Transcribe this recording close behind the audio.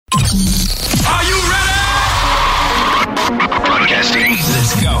Are you ready? Broadcasting.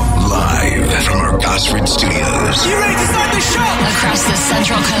 Let's go. Live from our Gosford studios. You ready to start the show? Across the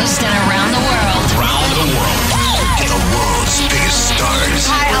Central Coast and around the world. Around the world. The world's biggest stars.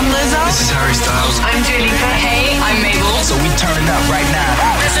 Hi, I'm Lizzo. This is Harry Styles. I'm Janika. Hey, I'm Mabel. So we turning up right now.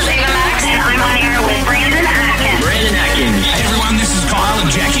 This is Ava Max. And I'm on air with Brandon Atkins. Brandon Atkins. Hey everyone, this is Kyle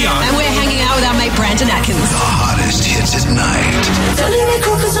and Jackie on. And we're hanging out with our mate Brandon Atkins. The hottest hits at night. Don't leave me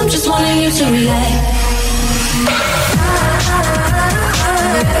cool cause I'm just wanting you to relax.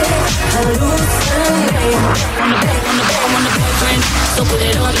 So put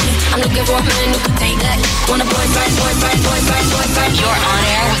it on me. I'm looking for a man who can take that. Want a boyfriend. You're on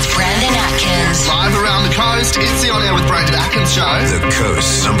air with Brandon Atkins. Live around the coast, it's the On Air with Brandon Atkins show. The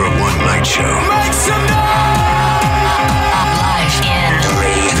coast's #1 night show. Make some noise! Live in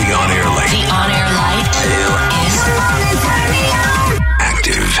The On Air Light. the on-air light is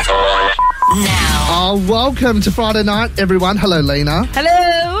Active. now. Oh, welcome to Friday night, everyone. Hello, Lena.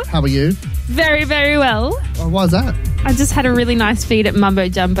 Hello. How are you? Very, very well. Oh, why is that? I just had a really nice feed at Mumbo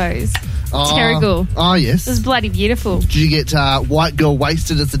Jumbo's. Terrigal. Oh, yes. It was bloody beautiful. Did you get white girl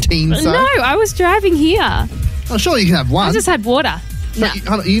wasted as a teen? So? No, I was driving here. Oh, sure, you can have one. I just had water. No.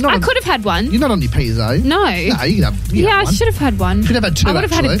 But you're not I on- could have had one. You're not on your P's, though. No. No, you can have Yeah, I one. should have had one. Should have had two, I would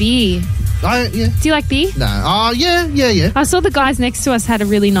have had a actually. beer. Oh, yeah. Do you like beer? No. Oh, yeah. I saw the guys next to us had a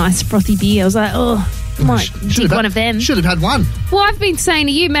really nice frothy beer. I was like, oh, I might Should dig have one had- of them. Should have had one. Well, I've been saying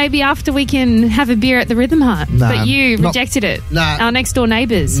to you, maybe after we can have a beer at the Rhythm Hut. Nah, but you not- rejected it. Nah. Our next door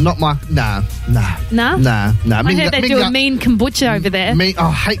neighbours. Not my... Nah. Nah? Nah. I heard they do a mean kombucha over there.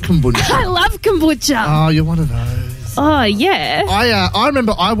 I hate kombucha. I love kombucha. Oh, you're one of those. Oh, yeah. I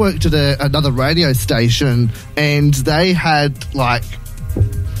remember I worked at another radio station and they had like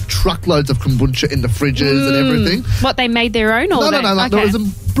truckloads of kombucha in the fridges and everything. What, they made their own? Or No, they, like okay. there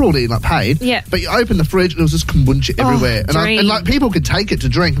was brought in, like paid. Yeah. But you open the fridge and there was just kombucha everywhere. dream. And like people could take it to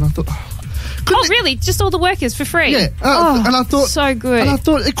drink and I thought, Oh, really? Just all the workers for free? yeah. And I thought, so good. And I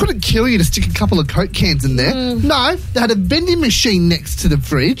thought it couldn't kill you to stick a couple of Coke cans in there. No, they had a vending machine next to the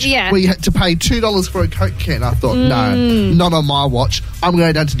fridge Yeah. where you had to pay $2 for a Coke can. I thought, no, not on my watch. I'm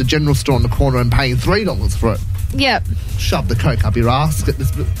going down to the general store on the corner and paying $3 for it. Yep. Shove the Coke up your ass. Get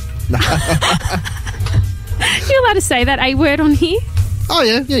this. No. You're allowed to say that A word on here? Oh,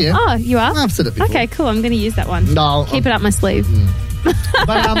 yeah. Oh, you are? I've said it before. Okay, cool. I'm going to use that one. No. Keep it up my sleeve.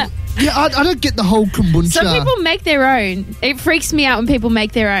 But, yeah, I don't get the whole kombucha. Some people make their own. It freaks me out when people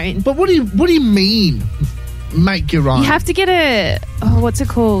make their own. But what do you mean, make your own? You have to get what's it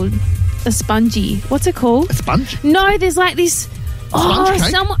called? A spongy. What's it called? a sponge? No, there's like this. Sponge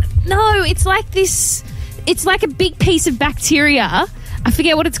cake? No, it's like this. It's like a big piece of bacteria. I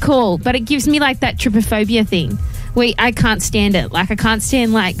forget what it's called, but it gives me like that trypophobia thing. I can't stand it. Like I can't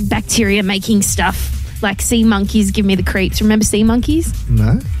stand like bacteria making stuff. Like sea monkeys give me the creeps. Remember sea monkeys?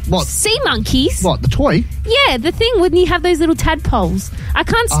 No. What? Sea monkeys? What, the toy? Yeah, the thing when you have those little tadpoles. I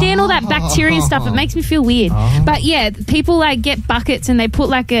can't stand all that bacteria stuff. It makes me feel weird. But yeah, people like get buckets and they put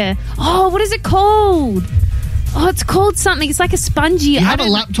like what is it called? Oh, it's called something. It's like a spongy. You have a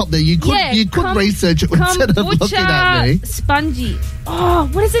laptop there. You could research it instead of looking at me. Spongy. Oh,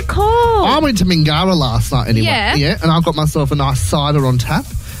 what is it called? I went to Mingara last night anyway. Yeah. And I got myself a nice cider on tap.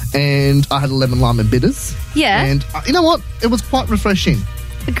 And I had a lemon, lime and bitters. Yeah. And you know what? It was quite refreshing.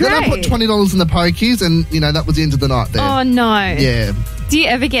 Great. Then I put $20 in the pokies and, that was the end of the night there. Oh, no. Yeah. Do you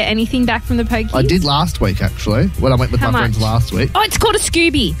ever get anything back from the pokies? I did last week, actually, when I went with How my friends much? last week. Oh, it's called a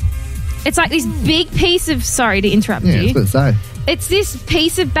Scooby. It's like this big piece of... Sorry to interrupt Yeah, I was you. going to say. It's this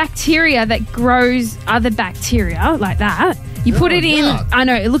piece of bacteria that grows other bacteria like that. You put it in... God. I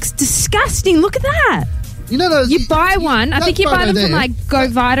know, it looks disgusting. Look at that. You know those... You buy one. I that think you buy photo them from there, like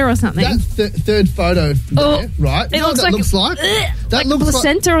GoVita or something. That third photo there, right? It You know looks what that like looks like? That like looks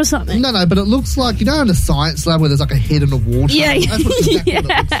placenta or something. No, but it looks like, in a science lab where there's like a head in a water. Yeah, That's exactly what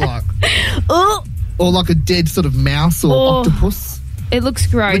it looks like. Oh, Or like a dead sort of mouse or Oh. octopus. it looks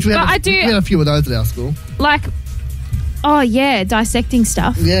gross. Which we But had I we had do a few of those at our school. like... Oh, yeah, dissecting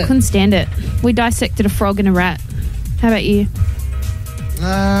stuff. Yeah. Couldn't stand it. We dissected a frog and a rat. How about you?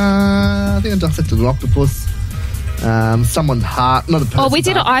 I think I dissected an octopus. Someone's heart, not a person. Oh, we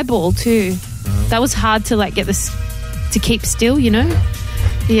did an eyeball too. That was hard to like get this to keep still,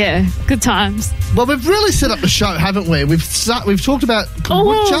 Yeah, good times. Well, we've really set up the show, haven't we? We've talked about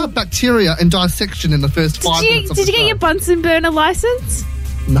kombucha, bacteria, and dissection in the first 5 minutes. Did you get your Bunsen burner license?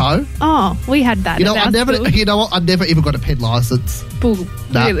 No. Oh, we had that. You know, at our school. You know what? I never even got a pen license. Bull,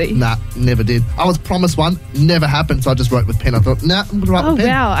 Nah, really? Nah, never did. I was promised one, never happened, so I just wrote with pen. I thought, nah, I'm going to write Oh with pen.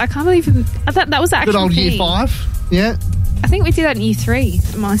 wow, I can't believe I thought that was the actual Good old thing. year 5. Yeah. I think we did that in year 3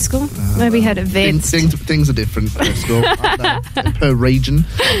 at my school. Maybe had advanced. Things are different per school, per region.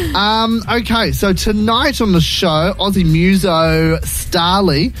 Okay, so tonight on the show, Aussie muso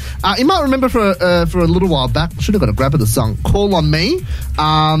Starly. You might remember for a little while back, should have got a grab of the song, Call on Me,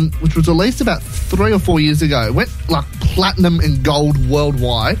 which was released about 3 or 4 years ago. It went like platinum and gold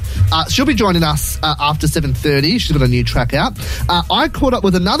worldwide. She'll be joining us after 7:30. She's got a new track out. I caught up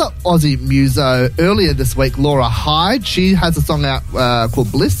with another Aussie muso earlier this week, Laura Hyde. She has a song out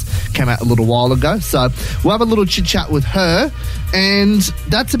called Bliss, came out a little while ago. So we'll have a little chit chat with her, and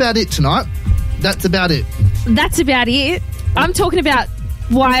that's about it tonight. That's about it. I'm talking about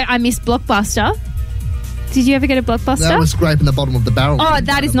why I missed Blockbuster. Did you ever go to Blockbuster? That was scraping the bottom of the barrel. Oh,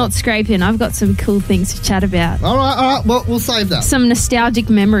 that is not scraping. I've got some cool things to chat about. All right. Well, we'll save that. Some nostalgic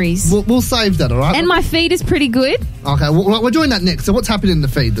memories. We'll save that, all right? And my feed is pretty good. Okay, well, we're doing that next. So what's happening in the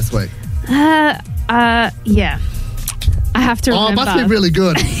feed this week? Yeah. I have to remember. Oh, it must be really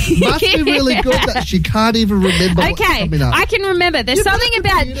good. Must be really good that she can't even remember what's coming up. I can remember. There's something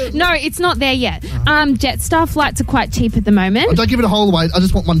about... No, it's not there yet. Jetstar flights are quite cheap at the moment. Oh, don't give it a whole away. I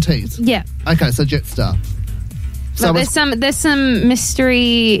just want one tease. Yeah. Okay, so Jetstar. So there's some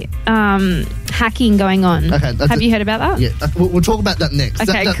mystery hacking going on. Okay, have you heard about that? Yeah, we'll talk about that next.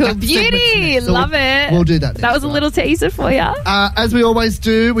 Okay, cool. Beauty, so love it. We'll do that next. That was a little teaser for you. As we always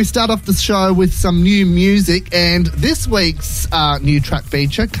do, we start off the show with some new music, and this week's new track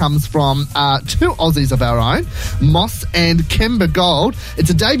feature comes from 2 Aussies of our own, Moss and Kemba Gold. It's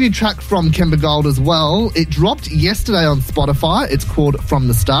a debut track from Kemba Gold as well. It dropped yesterday on Spotify. It's called From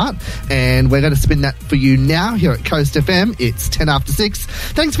the Start, and we're going to spin that for you now here at Coast FM. It's 10 after 6.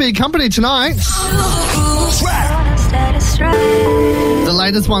 Thanks for your company tonight. The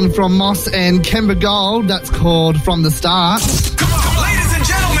latest one from Moss and Kemba Gold, that's called From the Start. Come on, ladies and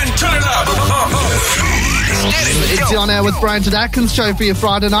gentlemen, turn it up. It's On Air with Brandon Atkins show for your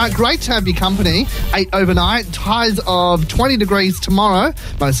Friday night. Great to have your company. 8 overnight, highs of 20 degrees tomorrow,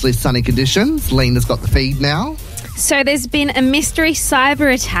 mostly sunny conditions. Lena's got the feed now. So there's been a mystery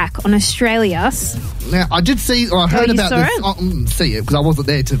cyber attack on Australia. Now, I did see, or I heard about this. It? I didn't see it because I wasn't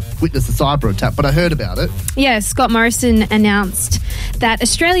there to witness the cyber attack, but I heard about it. Yeah, Scott Morrison announced that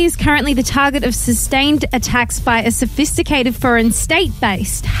Australia is currently the target of sustained attacks by a sophisticated foreign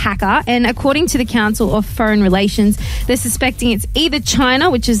state-based hacker. And according to the Council of Foreign Relations, they're suspecting it's either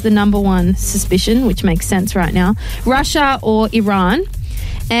China, which is the number one suspicion, which makes sense right now, Russia or Iran.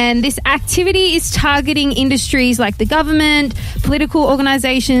 And this activity is targeting industries like the government, political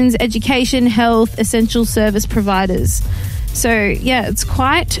organisations, education, health, essential service providers. So, yeah, it's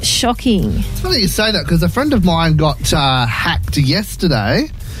quite shocking. It's funny you say that because a friend of mine got hacked yesterday.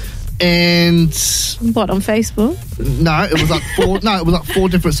 And what, on Facebook? No, it was like 4. No, it was like 4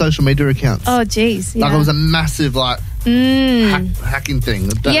 different social media accounts. Oh, geez, yeah. Like it was a massive hacking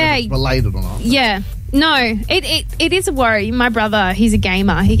thing. Yeah, related or not? Yeah. No, it is a worry. My brother, he's a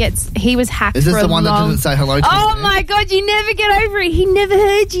gamer. He was hacked. Is this for the a one long... that didn't say hello to you? Oh my God, you never get over it. He never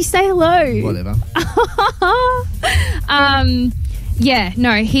heard you say hello. Whatever. Yeah,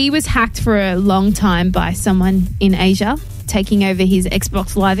 no, he was hacked for a long time by someone in Asia, taking over his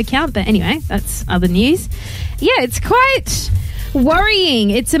Xbox Live account. But anyway, that's other news. Yeah, it's quite worrying.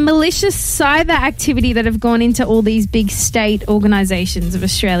 It's a malicious cyber activity that have gone into all these big state organisations of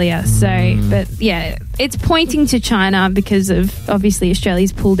Australia. So, but yeah, it's pointing to China because of obviously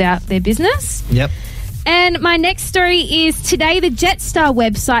Australia's pulled out their business. Yep. And my next story is today the Jetstar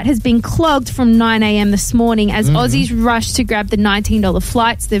website has been clogged from 9 a.m. this morning as Aussies rush to grab the $19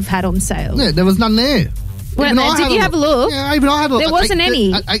 flights they've had on sale. Yeah, there was none there. Well, did you have a look? Yeah, even I had a look. There wasn't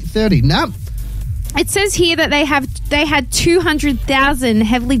any. At 8:30, no. It says here that they had 200,000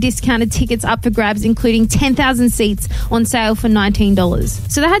 heavily discounted tickets up for grabs, including 10,000 seats on sale for $19.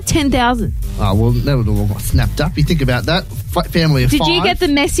 So they had 10,000. Oh, well, that would all got snapped up. You think about that. Family of 5. Did you get the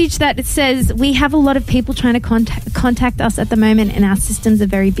message that it says, we have a lot of people trying to contact us at the moment and our systems are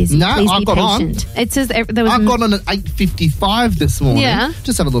very busy. No, Please I be got patient. It says there was... I got on at 8:55 this morning. Yeah.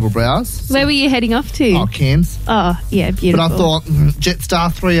 Just have a little browse. Where were you heading off to? Oh, Cairns. Oh, yeah, beautiful. But I thought,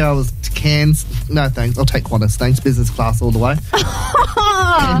 Jetstar, 3 hours to Cairns. No, thanks. I'll take Qantas. Thanks. Business class all the way.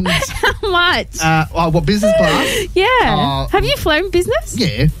 How much? What, business class? Yeah. Have you flown business?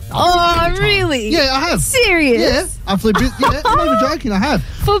 Yeah. Oh, really? Yeah, I have. Serious? Yeah. I flew business. Yeah, I'm not even joking. I have.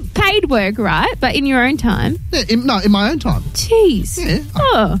 For paid work, right? But in your own time? Yeah, in my own time. Jeez. Yeah.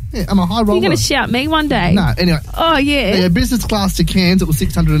 Oh. Yeah, I'm a high roller. You're going to shout me one day? No, anyway. Oh, yeah. Yeah, business class to Cairns, it was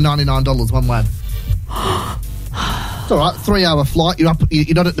 $699 one way. It's all right, 3-hour flight. You're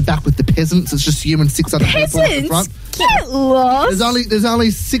not at the back with the peasants. It's just you and 6 other people at the front. Get lost. There's only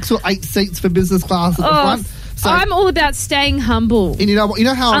 6 or 8 seats for business class at the front. So, I'm all about staying humble. and you know what? You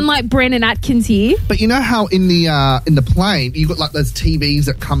know how Unlike Brandon Atkins here. But you know how in the plane you got like those TVs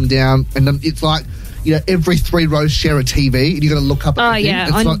that come down, and then it's like, you know, every 3 rows share a TV, and you got to look up. At Oh, the thing. yeah,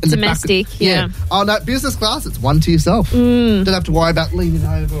 It's on not in the back of- domestic, yeah. Oh no, business class, it's one to yourself. Don't have to worry about leaning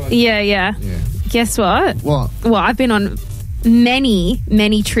over. And, Yeah. Yeah. Guess what? What? Well, I've been on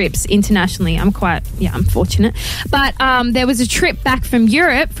many trips internationally. I'm fortunate. But there was a trip back from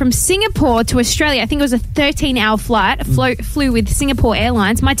Europe, from Singapore to Australia. I think it was a 13-hour flight. I flew with Singapore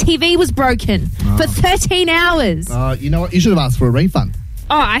Airlines. My TV was broken for 13 hours. You know what? You should have asked for a refund.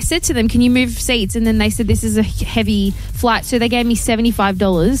 Oh, I said to them, can you move seats? And then they said this is a heavy flight. So they gave me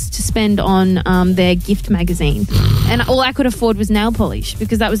 $75 to spend on their gift magazine. And all I could afford was nail polish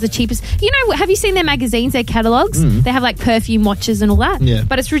because that was the cheapest. You know, have you seen their magazines, their catalogues? They have like perfume watches and all that. Yeah.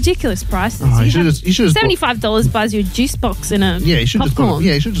 But it's ridiculous prices. Oh, you should just $75 buys you a juice box and a you should popcorn.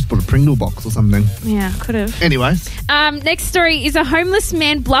 you should just put a Pringle box or something. Yeah, could have. Anyways, Next story is a homeless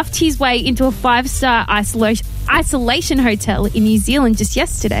man bluffed his way into a 5-star isolation hotel in New Zealand just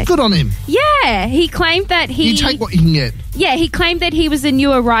yesterday. good on him. Yeah, he claimed that You take what you can get. Yeah, he claimed that he was a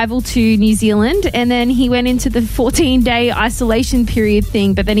new arrival to New Zealand and then he went into the 14-day isolation period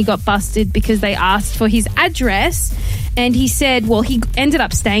thing, but then he got busted because they asked for his address and he said, well, he ended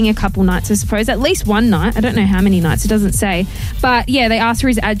up staying a couple nights, I suppose, at least one night. I don't know how many nights, it doesn't say. But yeah, they asked for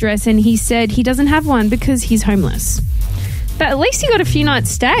his address and he said he doesn't have one because he's homeless. But at least he got a few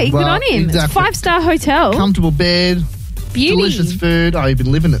nights stay. Good Well, on him. exactly. It's a 5-star hotel. Comfortable bed, Beauty. delicious food. Oh, you've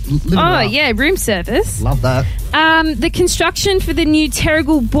been living it. Living it Oh, up. yeah, room service. Love that. The construction for the new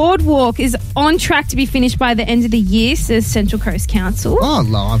Terrigal Boardwalk is on track to be finished by the end of the year, says Central Coast Council. Oh,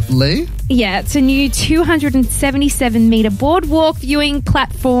 lovely. Yeah, it's a new 277-metre boardwalk viewing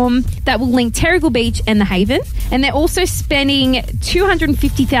platform that will link Terrigal Beach and the Haven. And they're also spending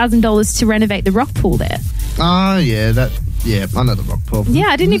 $250,000 to renovate the rock pool there. Oh, yeah, I know the rock pool. Yeah,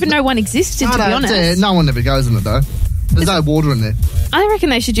 I didn't even know one existed, to be honest. Yeah, no one ever goes in it, though. There's no water in there. I reckon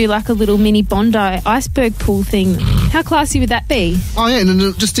they should do like a little mini Bondi iceberg pool thing. How classy would that be? Oh, yeah, and then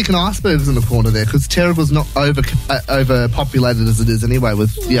just sticking icebergs in the corner there because Terrigal's not overpopulated as it is anyway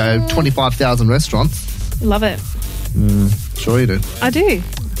with, 25,000 restaurants. Love it. Sure you do. I do.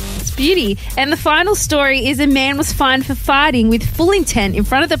 It's beauty. And the final story is a man was fined for fighting with full intent in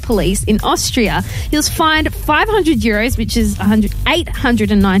front of the police in Austria. He was fined €500, which is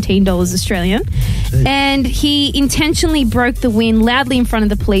 $819 Australian. Jeez. And he intentionally broke the wind loudly in front of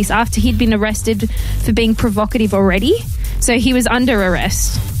the police after he'd been arrested for being provocative already. So he was under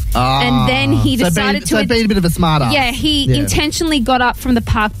arrest. And then he decided to be a bit of a smart ass. Yeah, he intentionally got up from the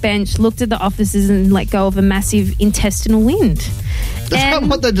park bench, looked at the officers and let go of a massive intestinal wind. That's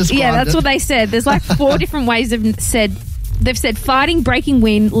what they described. Yeah, that's it. what they said. There's like 4 different ways they've said. They've said fighting, breaking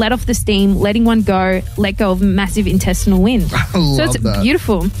wind, let off the steam, letting one go, let go of a massive intestinal wind. I So love it's that.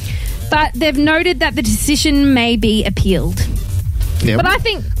 beautiful. But they've noted that the decision may be appealed. Yeah, But I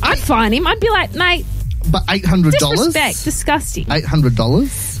think I'd fine him. I'd be like, mate, but $800? disrespect, disgusing.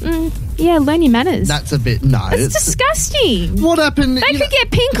 $800? Yeah, learn your manners. That's a bit... No. That's disgusting. What happened... They could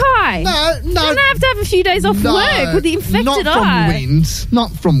get pink eye. No. They're going to have a few days off work with the infected not eye. From wind.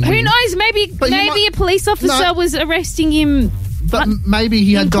 Not from wind. Who knows? Maybe But you might- a police officer No. was arresting him. But maybe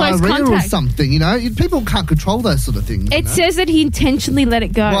he in had close diarrhea or contact. something, People can't control those sort of things. It says that he intentionally let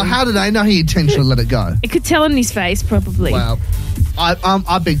it go. Well, how do they know he intentionally let it go? It could tell on his face, probably. Well,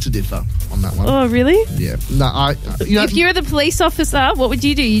 I beg to differ on that one. Oh, really? Yeah. No, If you were the police officer, what would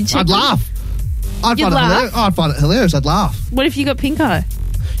you do? You'd check I'd laugh. You'd laugh? I'd find it hilarious. I'd laugh. What if you got pink eye?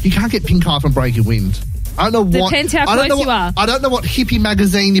 You can't get pink eye from breaking wind. I don't know what. Depends how I don't know close you are. I don't know what hippie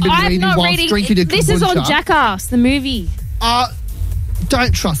magazine you've been I'm reading not whilst reading. drinking your This is on kombucha. Jackass, the movie.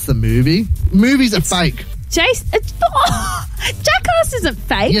 Don't trust the movie. Movies are fake. Jackass isn't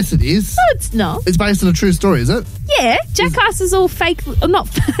fake. Yes, it is. No, it's not. It's based on a true story, is it? Yeah, Jackass is all fake. Not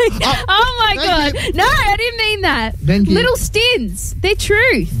fake. Oh my thank God. you. No, I didn't mean that. Thank you. Little stins. They're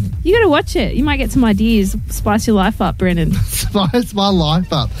truth. You got to watch it. You might get some ideas. Spice your life up, Brennan. Spice my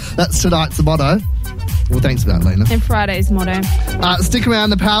life up. That's tonight's motto. Well, thanks for that, Lena. And Friday's motto. Stick around,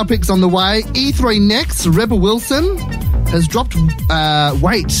 the Power Picks on the way. E3 next, Rebel Wilson has dropped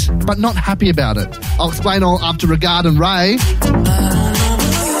weight, but not happy about it. I'll explain all after Regard and Ray.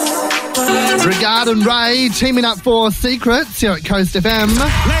 Regard and Ray teaming up for Secrets here at Coast FM. Ladies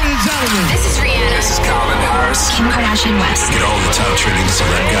and gentlemen, This is Rihanna. this is Calvin Harris. Mars. Kim Kardashian West. Get all the top trending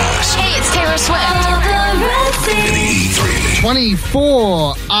celeb guys Hey, it's Taylor Swift. in the E3.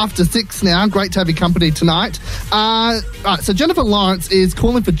 24 after 6 now. Great to have your company tonight. Right, so Jennifer Lawrence is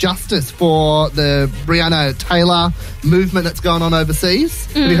calling for justice for the Breonna Taylor movement that's going on overseas.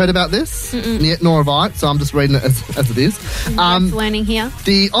 Have you heard about this? Yeah, nor have I, so I'm just reading it as it is. Worth learning here.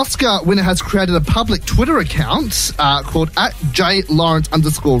 The Oscar winner has created a public Twitter account called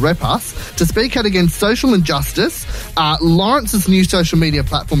 @JLawrence_RepUs to speak out against social injustice. Lawrence's new social media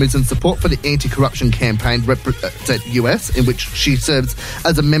platform is in support for the anti-corruption campaign Represent US, in which she serves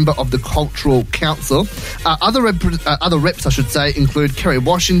as a member of the Cultural Council. Other reps, I should say, include Kerry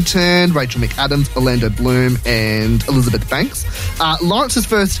Washington, Rachel McAdams, Orlando Bloom, and Elizabeth Banks. Lawrence's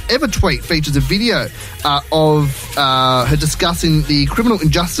first ever tweet features a video of her discussing the criminal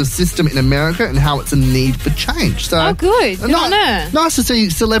injustice system in America and how it's in need for change. So, Oh, good. Good on her. Nice to see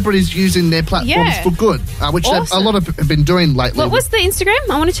celebrities using their platforms Yeah. for good, which a Awesome. lot of have been doing lately. What was the Instagram?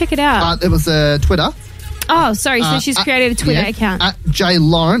 I want to check it out. It was Twitter. Oh, sorry. So she's created a Twitter account.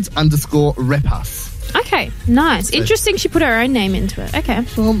 @JLawrence_RepUs. Okay, nice. Interesting she put her own name into it. Okay.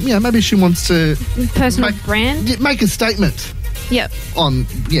 Well, yeah, maybe she wants to Personal brand. make a statement Yep.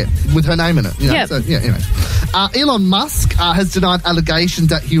 with her name in it. You know? Yep. So, anyway. Elon Musk has denied allegations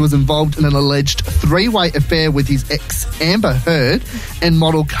that he was involved in an alleged three-way affair with his ex Amber Heard and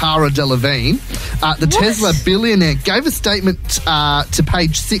model Cara Delevingne. The Tesla billionaire gave a statement to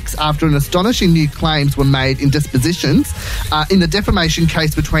Page 6 after an astonishing new claims were made in depositions in the defamation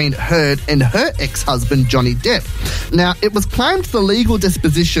case between Heard and her ex-husband Johnny Depp. Now, it was claimed the legal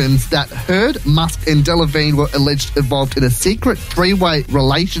dispositions that Heard, Musk and Delevingne were alleged involved in a secret three-way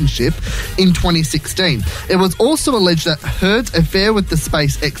relationship in 2016. It was also alleged that Heard's affair with the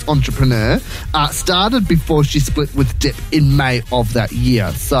SpaceX entrepreneur started before she split with Depp in May of that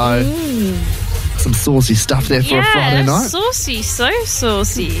year. So, some saucy stuff there for a Friday night. Saucy, so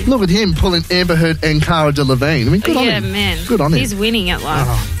saucy. Look at him pulling Amber Heard and Cara Delevingne. I mean, good on Yeah, him. man. Good on him. He's winning at life.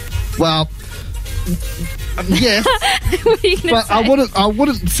 Well, yes, What are you gonna but say? I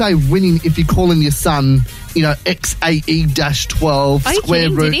wouldn't say winning if you're calling your son, XAE-12 Are you square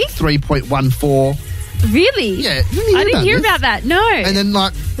kidding? root Did he? 3.14. Really? Yeah, I didn't hear about that. No. And then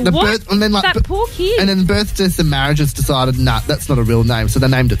What? That poor kid. And then birth, death, and marriages decided, that's not a real name, so they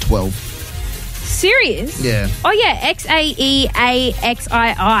named it 12. Serious? Yeah, Oh yeah,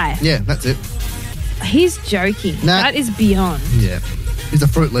 XAEAXII. yeah, that's it. He's joking. Nah. That is beyond. Yeah, he's a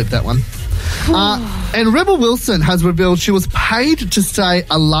Fruit Loop, that one. And Rebel Wilson has revealed she was paid to stay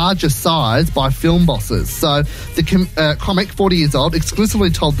a larger size by film bosses. So the comic, 40 years old, exclusively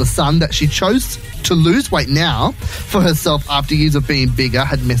told The Sun that she chose to lose weight now for herself after years of being bigger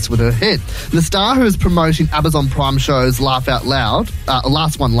had messed with her head. The star, who is promoting Amazon Prime shows Laugh Out Loud,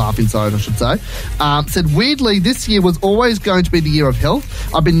 last one laughing, sorry, I should say, said, weirdly, this year was always going to be the year of health.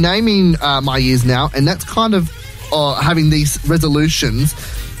 I've been naming my years now, and that's kind of having these resolutions,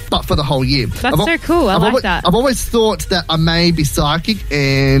 but for the whole year. That's so cool. I like that. I've always thought that I may be psychic,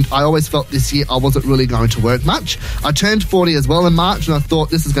 and I always felt this year I wasn't really going to work much. I turned 40 as well in March, and I thought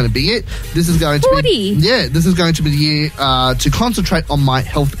this is going to be it. This is going 40? to be this is going to be the year to concentrate on my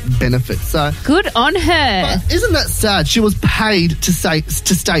health benefits. So, Good on her. but isn't that sad? She was paid to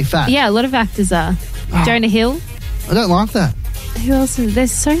stay fat. Yeah, a lot of actors are. Jonah Hill. I don't like that. Who else?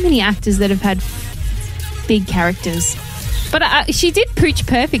 There's so many actors that have had big characters. But she did Pooch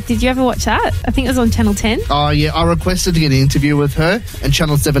Perfect. Did you ever watch that? I think it was on Channel 10. Oh, yeah, I requested to get an interview with her, and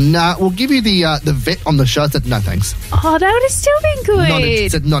Channel 7, we'll give you the vet on the show. I said, no, thanks. Oh, that would have still been good. Not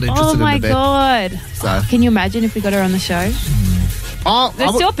interested in Oh, my the vet. God. So. Can you imagine if we got her on the show? Oh,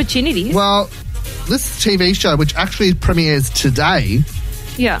 There's still opportunities. Well, this TV show, which actually premieres today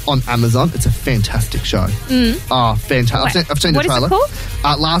yeah. on Amazon, it's a fantastic show. Oh, fantastic. I've seen the What is it trailer. called?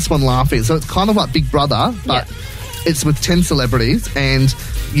 Last One Laughing. So it's kind of like Big Brother, but it's with 10 celebrities, and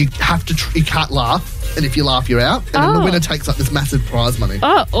you have to you can't laugh, and if you laugh, you're out. And then the winner takes like this massive prize money.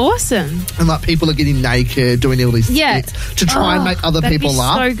 Oh, awesome. And like people are getting naked, doing all these skits to try and make other that'd people be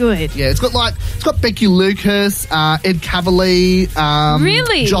laugh. so good. Yeah, it's got Becky Lucas, Ed Cavalier,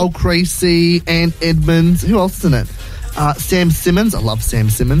 Really? Joel Creasy, Ann Edmonds. Who else is in it? Sam Simmons. I love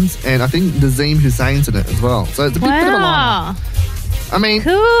Sam Simmons, and I think Nazeem Hussein's in it as well. So it's a bit of a lineup. Wow. I mean,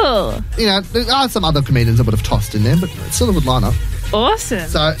 Cool. there are some other comedians I would have tossed in there, but it's still a good lineup. Awesome.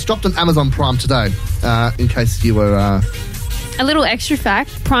 So it's dropped on Amazon Prime today, in case you were... A little extra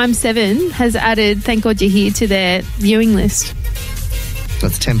fact, Prime 7 has added Thank God You're Here to their viewing list.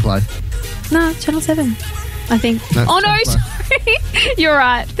 That's 10 play. No, Channel 7, I think. No, oh, no, Channel sorry. You're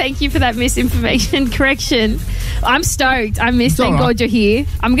right. Thank you for that misinformation correction. I'm stoked. I missed Thank all right. God You're Here.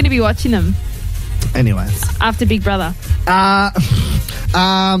 I'm going to be watching them. Anyways. After Big Brother. Yeah,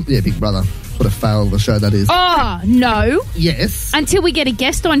 Big Brother. What a fail of a show that is. Oh, no. Yes. Until we get a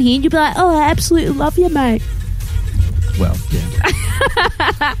guest on here, you'll be like, oh, I absolutely love you, mate. Well,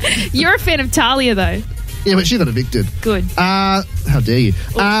 yeah. You're a fan of Talia, though. Yeah, but she got evicted. Good. How dare you?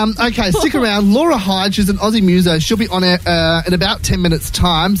 Okay, stick around. Laura Hyde, she's an Aussie muso. She'll be on air in about 10 minutes'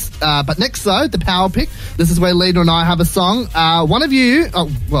 time. But next, though, the Power Pick. This is where Lena and I have a song. One of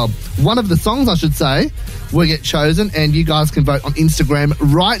the songs, I should say, will get chosen, and you guys can vote on Instagram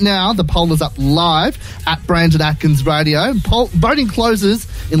right now. The poll is up live at Brandon Atkins Radio. Voting closes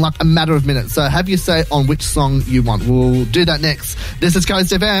in like a matter of minutes, so have your say on which song you want. We'll do that next. This is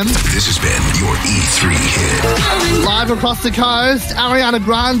Coast FM. This has been your E3 hit. Live across the coast, Ariana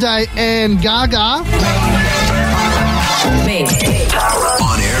Grande and Gaga. On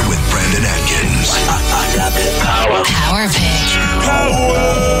air with Brandon Atkins. Power Pick.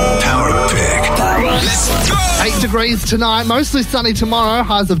 Power Pick. Let's go! 8 degrees tonight, mostly sunny tomorrow,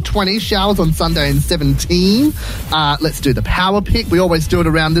 highs of 20, showers on Sunday and 17. Let's do the Power Pick. We always do it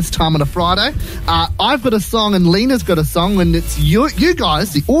around this time on a Friday. I've got a song and Lena's got a song, and it's you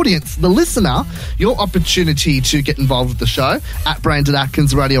guys, the audience, the listener, your opportunity to get involved with the show at Brandon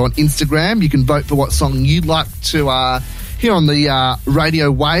Atkins Radio on Instagram. You can vote for what song you'd like to hear on the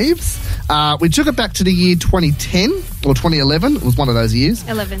radio waves. We took it back to the year 2010 or 2011. It was one of those years.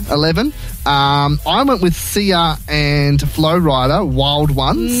 11. I went with Sia and Flow Rider, Wild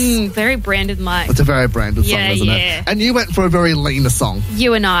Ones. Very Brandon-like. It's a very Brandon song, isn't it? And you went for a very Lena song.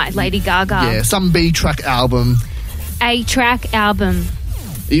 You and I, Lady Gaga. Yeah, some B-track album. A-track album.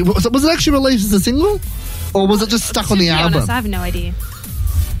 Was it actually released as a single? Or was it just stuck on the album? Honest, I have no idea.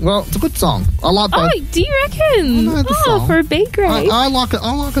 Well, it's a good song. I like both. Oh, do you reckon? I know the song. For a B grade. I like it.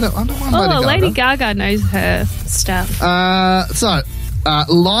 I don't mind Lady Gaga knows her stuff. So,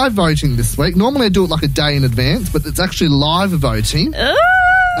 live voting this week. Normally I do it like a day in advance, but it's actually live voting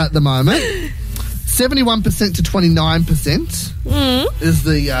at the moment. 71% to 29% is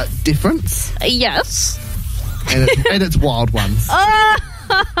the difference. Yes. And it's Wild Ones.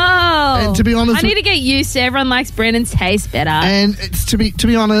 Oh, and to be honest, I need to get used to everyone likes Brandon's taste better. And it's to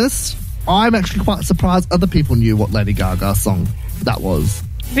be honest, I'm actually quite surprised other people knew what Lady Gaga's song that was.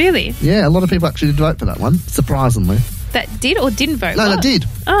 Really? Yeah, a lot of people actually did vote for that one, surprisingly. That did or didn't vote? No, that did.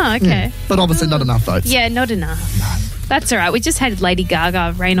 Oh, okay. Yeah, but obviously not enough votes. Yeah, not enough. No. That's all right. We just had Lady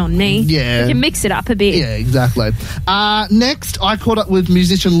Gaga Rain on Me. Yeah. We can mix it up a bit. Yeah, exactly. Next, I caught up with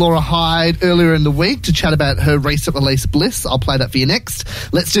musician Laura Hyde earlier in the week to chat about her recent release, Bliss. I'll play that for you next.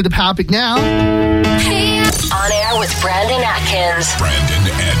 Let's do the Power Pick now. On air with Brandon Atkins.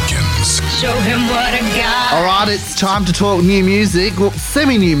 Brandon Atkins. Show him what I got. All right, it's time to talk new music. Well,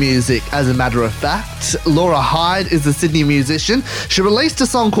 semi-new music, as a matter of fact. Laura Hyde is a Sydney musician. She released a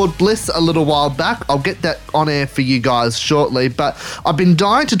song called Bliss a little while back. I'll get that on air for you guys shortly, but I've been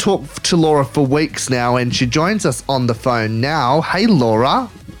dying to talk to Laura for weeks now, and she joins us on the phone now. Hey, Laura.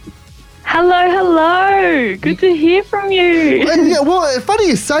 Hello. Good to hear from you. Yeah, well, funny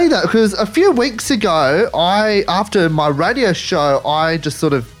you say that, because a few weeks ago, after my radio show, I just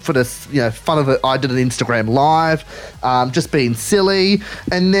sort of, for the fun of it, I did an Instagram live, just being silly,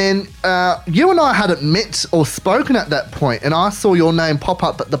 and then you and I hadn't met or spoken at that point, and I saw your name pop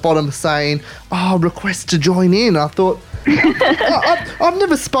up at the bottom saying, request to join in. I thought, I've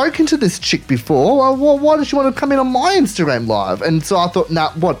never spoken to this chick before. Why does she want to come in on my Instagram live? And so I thought,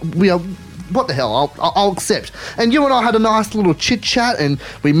 what the hell? I'll accept. And you and I had a nice little chit chat, and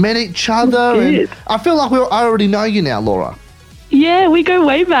we met each other. And I feel like I already know you now, Laura. Yeah, we go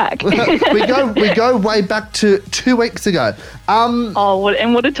way back. we go way back to 2 weeks ago.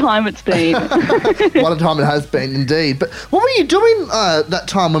 What a time it's been. What a time it has been, indeed. But what were you doing that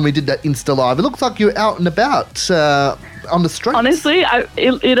time when we did that Insta Live? It looks like you were out and about on the streets. Honestly,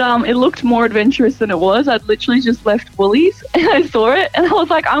 it looked more adventurous than it was. I'd literally just left Woolies and I saw it and I was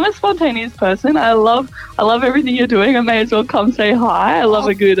like, I'm a spontaneous person. I love everything you're doing. I may as well come say hi. I love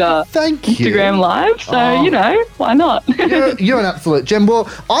a good Instagram live. So, why not? You're an absolute gem. Well,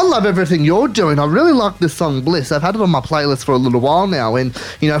 I love everything you're doing. I really like the song Bliss. I've had it on my playlist for a little while now, and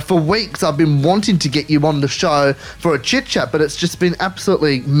for weeks I've been wanting to get you on the show for a chit chat, but it's just been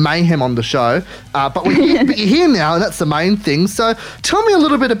absolutely mayhem on the show. But you're here now, and that's the main thing. So tell me a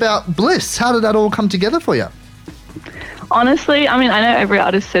little bit about Bliss. How did that all come together for you? Honestly, I mean, I know every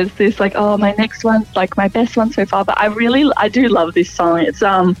artist says this, like, my next one's like my best one so far, but I do love this song.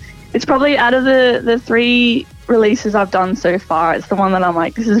 It's probably out of the 3 releases I've done so far, it's the one that I'm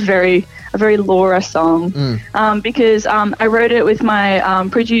like, this is a very Laura song, because I wrote it with my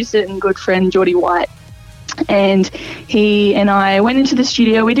producer and good friend Geordie White, And he and I went into the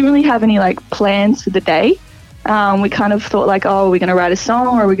studio. We didn't really have any like plans for the day. We kind of thought like, oh, we're going to write a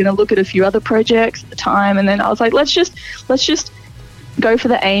song, or we're going to look at a few other projects at the time. And then I was like, let's just go for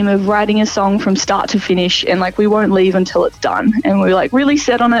the aim of writing a song from start to finish, and like we won't leave until it's done. And we were like really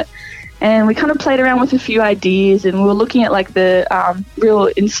set on it. And we kind of played around with a few ideas, and we were looking at like the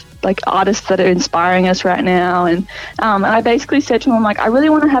artists that are inspiring us right now. And I basically said to him, like, I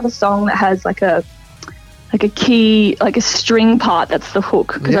really want to have a song that has like a key, like a string part that's the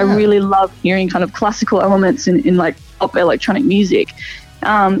hook, because I really love hearing kind of classical elements in like pop electronic music.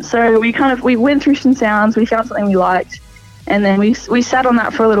 So we went through some sounds, we found something we liked, and then we sat on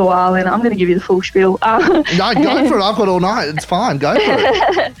that for a little while. And I'm going to give you the full spiel. No, go for it. I've got all night. It's fine. Go for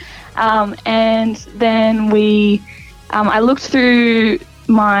it. And then I looked through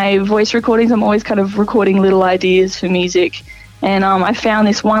my voice recordings. I'm always kind of recording little ideas for music, and I found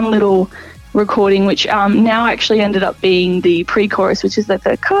this one little recording which now actually ended up being the pre-chorus, which is like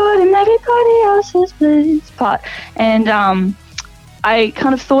the caught in everybody else's bliss part. And I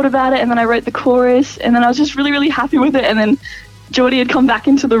kind of thought about it, and then I wrote the chorus, and then I was just really, really happy with it. And then Geordie had come back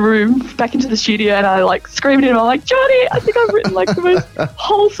into the room, back into the studio, and I like screamed at him. I'm like, Geordie, I think I've written like the most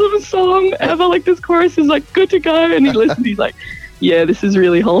wholesome song ever. Like this chorus is like good to go. And he listened. He's like, yeah, this is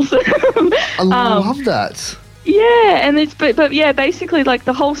really wholesome. I love that. Yeah, and but yeah, basically like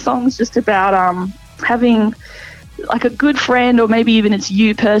the whole song's just about having like a good friend, or maybe even it's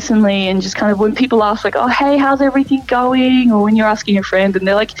you personally, and just kind of when people ask like, oh hey, how's everything going, or when you're asking a friend and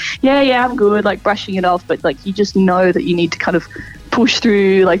they're like, yeah I'm good, like brushing it off, but like you just know that you need to kind of push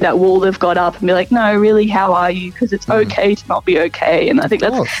through like that wall they've got up and be like, no, really, how are you, because it's okay to not be okay. And I think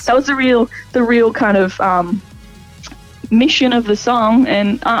that was the real kind of mission of the song.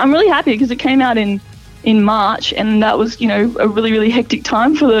 And I'm really happy because it came out in March, and that was, you know, a really, really hectic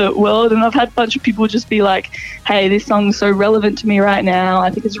time for the world. And I've had a bunch of people just be like, hey, this song's so relevant to me right now.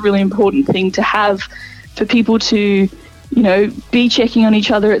 I think it's a really important thing to have for people to, you know, be checking on each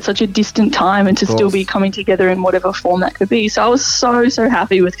other at such a distant time, and to still be coming together in whatever form that could be. So I was so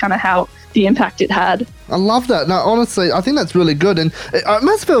happy with kind of how the impact it had. I love that. No, honestly, I think that's really good. And it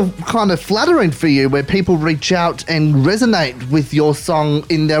must feel kind of flattering for you where people reach out and resonate with your song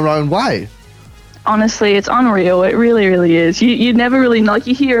in their own way. Honestly, it's unreal. It really, really is. You never really know. Like,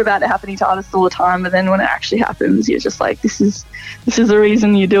 you hear about it happening to artists all the time, but then when it actually happens, you're just like, this is the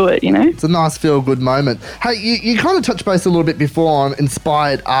reason you do it, you know? It's a nice feel-good moment. Hey, you kind of touched base a little bit before on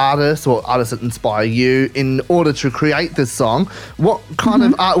inspired artists, or artists that inspire you in order to create this song. What kind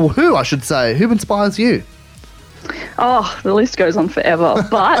of art, or who, I should say, who inspires you? Oh, the list goes on forever.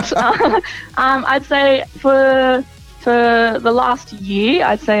 But I'd say for the last year,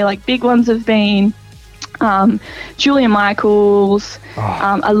 I'd say like big ones have been Julia Michaels,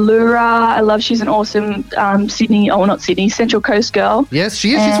 Allura. I love, she's an awesome Central Coast girl. Yes,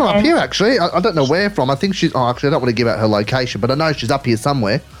 she is. She's from up here, actually. I don't know where from. I think she's, actually, I don't want to give out her location, but I know she's up here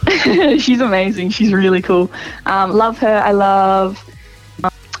somewhere. She's amazing. She's really cool. Love her. I love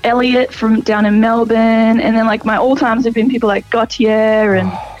Elliot from down in Melbourne. And then like my all-times have been people like Gautier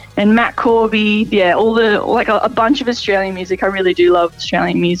and Matt Corby, all a bunch of Australian music. I really do love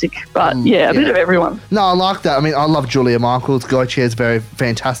Australian music, but a bit of everyone. No, I like that. I mean, I love Julia Michaels. Gautier is very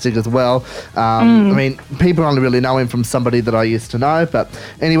fantastic as well. I mean, people only really know him from somebody that I used to know, but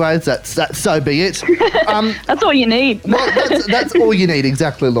anyways, that's so be it. That's all you need. Well, that's all you need,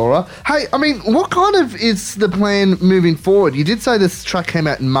 exactly, Laura. Hey, I mean, what kind of is the plan moving forward? You did say this track came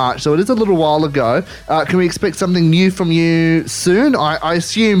out in March, so it is a little while ago. Can we expect something new from you soon? I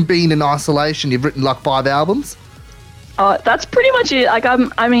assume, being in isolation, you've written like 5 albums? That's pretty much it. Like,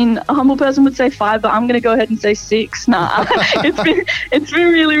 I mean, a humble person would say 5, but I'm going to go ahead and say 6. Nah, it's been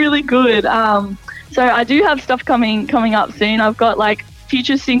really, really good. So I do have stuff coming up soon. I've got like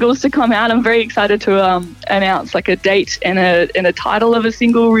future singles to come out. I'm very excited to announce like a date and a title of a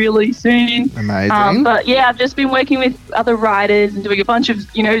single really soon. Amazing. But yeah, I've just been working with other writers and doing a bunch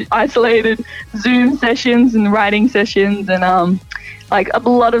of, you know, isolated Zoom sessions and writing sessions, and like a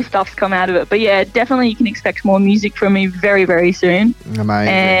lot of stuff's come out of it. But yeah, definitely you can expect more music from me very, very soon.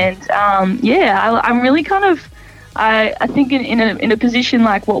 Amazing. And I'm really kind of, I think in a position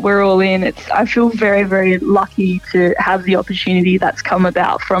like what we're all in, I feel very, very lucky to have the opportunity that's come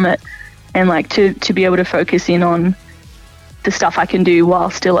about from it, and like to be able to focus in on the stuff I can do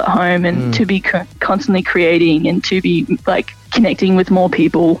while still at home, and to be constantly creating, and to be like connecting with more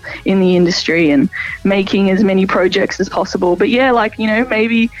people in the industry and making as many projects as possible. But yeah, like, you know,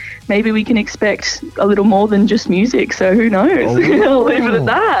 maybe we can expect a little more than just music. So who knows? I'll leave it at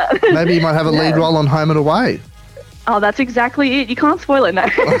that. Maybe you might have a lead role on Home and Away. Oh, that's exactly it. You can't spoil it now.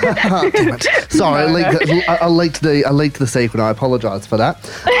 Damn it. Sorry, I leaked the secret. I apologise for that.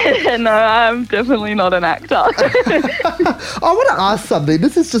 No, I'm definitely not an actor. I want to ask something.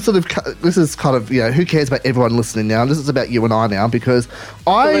 This is kind of, you know, who cares about everyone listening now? This is about you and I now, because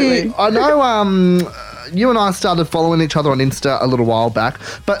Absolutely. I know you and I started following each other on Insta a little while back,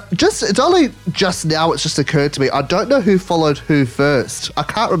 but it's only just now it's just occurred to me. I don't know who followed who first. I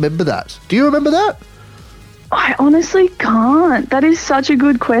can't remember that. Do you remember that? I honestly can't. That is such a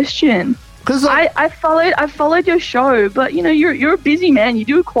good question. Because I followed your show, but you know you're a busy man. You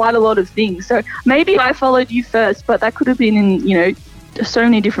do quite a lot of things, so maybe I followed you first, but that could have been in, you know, so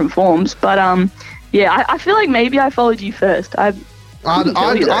many different forms. But yeah, I feel like maybe I followed you first. I don't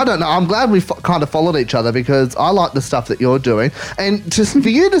know. I'm glad we kind of followed each other, because I like the stuff that you're doing. And just for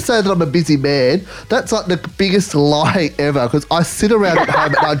you to say that I'm a busy man, that's like the biggest lie ever, because I sit around at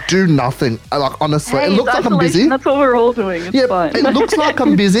home and I do nothing. Like, honestly, Hey, it looks like I'm busy. isolation, that's what we're all doing. It's fine. It looks like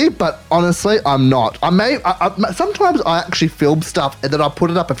I'm busy, but honestly, I'm not. Sometimes I actually film stuff and then I put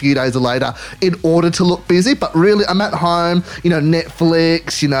it up a few days later in order to look busy, but really I'm at home, you know,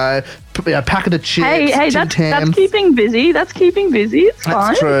 Netflix, you know, packet of chips, Hey, Tim that's Tams. keeping busy. That's keeping busy. It's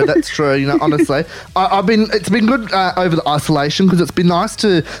fine. That's true. You know, honestly, it's been good over the isolation, because it's been nice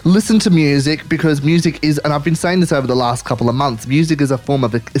to listen to music, because music is, and I've been saying this over the last couple of months, music is a form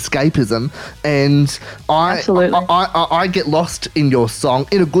of escapism, and I get lost in your song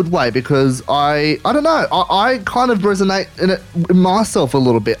in a good way, because I don't know, I kind of resonate in myself a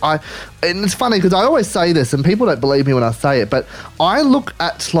little bit. And it's funny, because I always say this, and people don't believe me when I say it, but I look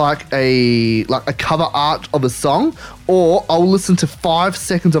at like a cover art of a song, or I'll listen to 5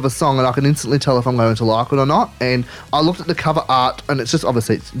 seconds of a song and I can instantly tell if I'm going to like it or not. And I looked at the cover art, and it's just,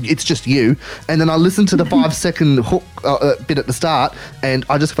 obviously it's just you, and then I listened to the 5-second hook bit at the start, and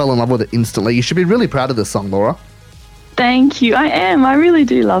I just fell in love with it instantly. You should be really proud of this song, Laura. Thank you. I am. I really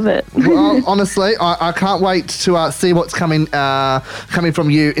do love it. Well, honestly, I can't wait to see what's coming from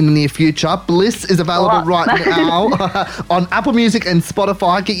you in the near future. Bliss is available right now on Apple Music and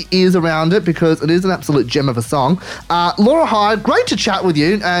Spotify. Get your ears around it, because it is an absolute gem of a song. Laura Hyde, great to chat with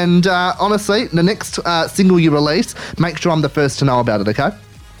you. And honestly, the next single you release, make sure I'm the first to know about it, okay?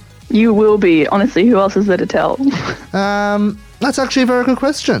 You will be. Honestly, who else is there to tell? That's actually a very good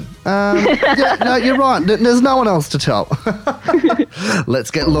question. Yeah, no, you're right. There's no one else to tell.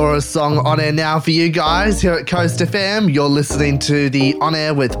 Let's get Laura's song on air now for you guys here at Coast FM. You're listening to the On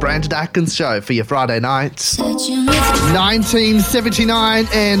Air with Brandon Atkins show for your Friday night. 1979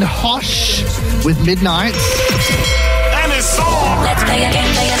 and Hosh with Midnight. And it's on. Let's play a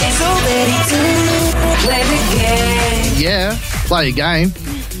game, so ready to play the game. Yeah, play a game.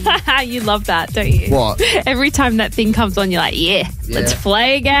 You love that, don't you? What? Every time that thing comes on, you're like, let's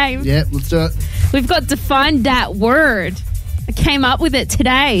play a game. Yeah, let's do it. We've got Define That Word. I came up with it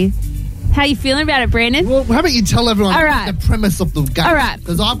today. How you feeling about it, Brandon? Well, how about you tell everyone All right. the premise of the game? All right.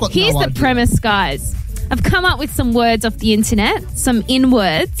 Because I've got Here's no the idea. premise, guys. I've come up with some words off the internet, some in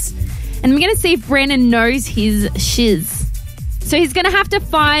words, and I'm going to see if Brandon knows his shiz. So he's going to have to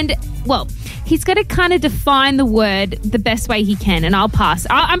he's got to kind of define the word the best way he can, and I'll pass.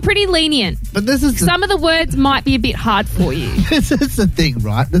 I'm pretty lenient. But this is Some of the words might be a bit hard for you. this is the thing,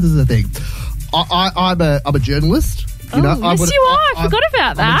 right? This is the thing. I'm a journalist. You know, yes, you are. I forgot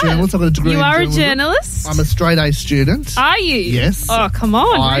about that. I'm a journalist. I've got a degree You in are a journalism. journalist? I'm a straight A student. Are you? Yes. Oh, come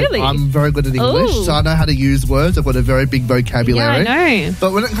on, really? I'm very good at English, Ooh. so I know how to use words. I've got a very big vocabulary. Yeah, I know.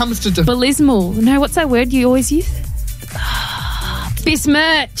 But when it comes to Belismal. No, what's that word you always use?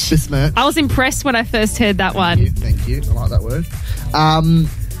 Besmirch. besmirch, I was impressed when I first heard that one. Thank you. I like that word.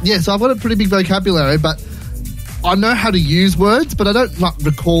 Yeah, so I've got a pretty big vocabulary, but I know how to use words, but I don't like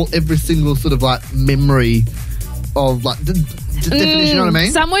recall every single sort of like memory of like definition. You know what I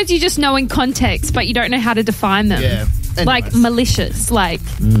mean? Some words you just know in context, but you don't know how to define them. Yeah. Like Anyways. malicious, like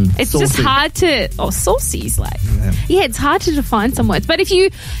it's just saucy. hard to. Oh, saucy's like, yeah, it's hard to define some words. But if you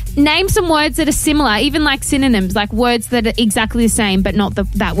name some words that are similar, even like synonyms, like words that are exactly the same but not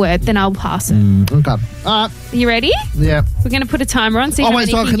that word, then I'll pass it. Okay. All right. You ready? Yeah. We're going to put a timer on. See how Oh wait,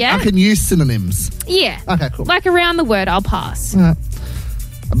 many so you can get. I can use synonyms. Yeah. Okay, cool. Like around the word, I'll pass. I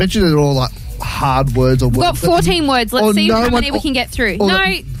bet you they're all like hard words or We've got words. 14 words. Let's or see no how one- many we can get through. or No,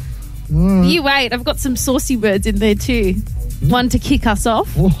 that- you wait. I've got some saucy words in there too. One to kick us off.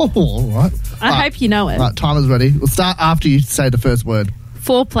 Oh, all right. I hope you know it. All right, timer's ready. We'll start after you say the first word.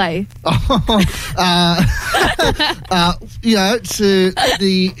 Foreplay. You know, to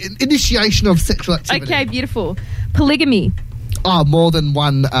the initiation of sexual activity. Okay, beautiful. Polygamy. Oh, more than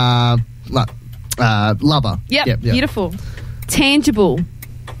one lover. Yep, beautiful. Tangible.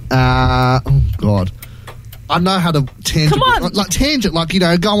 Oh, God. I know how to tangent. Come on. Like tangent, like,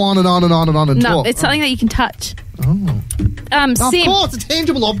 go on and on and on and on and No, talk. it's something that you can touch. Oh. Of Simp. course, a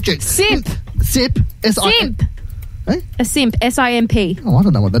tangible object. Simp. Sip. Simp. Eh? A simp. SIMP. Oh, I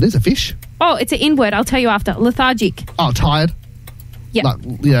don't know what that is. A fish? Oh, it's an in-word. I'll tell you after. Lethargic. Oh, tired. Yep. Like,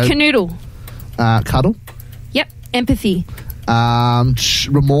 Canoodle. Cuddle. Yep. Empathy.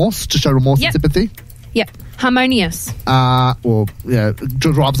 Remorse. To show remorse Yep. and sympathy. Yep. Harmonious.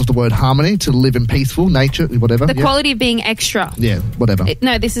 Derives of the word harmony, to live in peaceful nature, whatever. The quality of being extra. Yeah, whatever.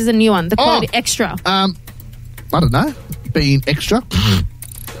 No, this is a new one. The quality extra. I don't know. Being extra.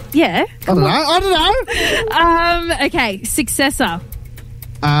 Yeah. I don't know. Okay. Successor.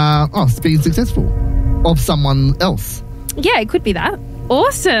 Being successful of someone else. Yeah, it could be that.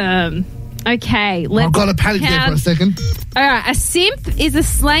 Awesome. Okay, let's I've got to panic there for a second. All right, a simp is a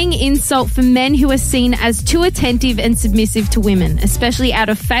slang insult for men who are seen as too attentive and submissive to women, especially out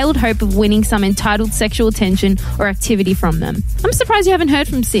of failed hope of winning some entitled sexual attention or activity from them. I'm surprised you haven't heard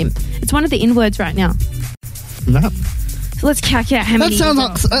from simp. It's one of the in-words right now. No. So let's calculate how many.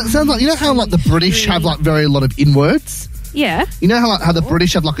 That sounds like, you know how like the British have like very a lot of in-words? Yeah. You know how the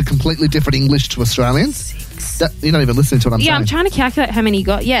British have like a completely different English to Australians? You're not even listening to what I'm saying. Yeah, I'm trying to calculate how many you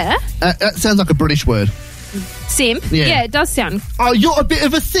got. Yeah. That sounds like a British word. Simp? Yeah. It does sound. Oh, you're a bit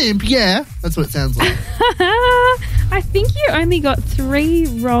of a simp, yeah. That's what it sounds like. I think you only got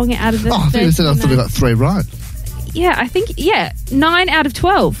 3 wrong out of the I think I said I thought I got 3 right. Yeah, I think, 9 out of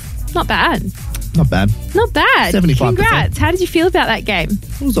 12. Not bad. Not bad. Not bad. 75%. Congrats. How did you feel about that game?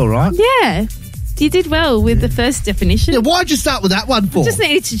 It was all right. Yeah. You did well with the first definition. Yeah, why'd you start with that one for? Just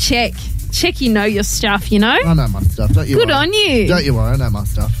needed to check. Check you know your stuff, you know? I know my stuff. Don't you Good worry. on you. Don't you worry. I know my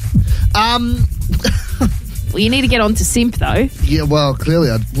stuff. Well, you need to get on to simp, though. Yeah, well, clearly,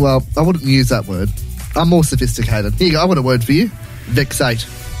 I wouldn't use that word. I'm more sophisticated. Here you go. I got a word for you. Vexate.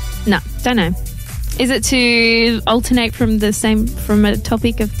 No, don't know. Is it to alternate from a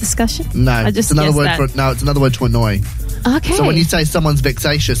topic of discussion? No, it's another word it's another word to annoy. Okay. So when you say someone's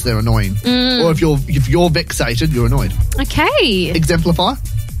vexatious, they're annoying. Or if you're vexated, you're annoyed. Okay. Exemplify?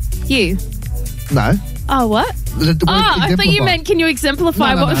 You. No. Oh, what? I thought you meant, can you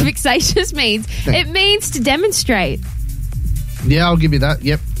exemplify what vexatious means? No. It means to demonstrate. Yeah, I'll give you that.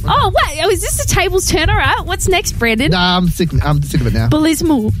 Yep. Oh, what? Oh, is this a table's turn? All right. What's next, Brandon? Nah, I'm sick of it now.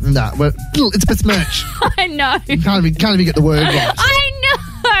 Ballismal. Nah, it's besmirch. I know. Can't even get the word right. I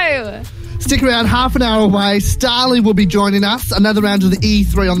know. Stick around, half an hour away. Starly will be joining us. Another round of the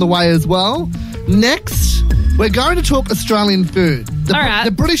E3 on the way as well. Next, we're going to talk Australian food. All right.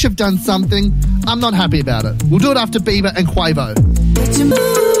 The British have done something. I'm not happy about it. We'll do it after Bieber and Quavo.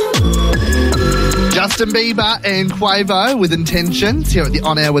 Justin Bieber and Quavo with Intentions here at the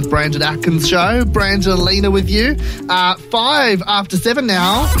On Air with Brandon Atkins show. Brandon and Lena with you. 5 after 7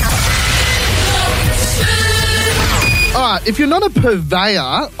 now. All right, if you're not a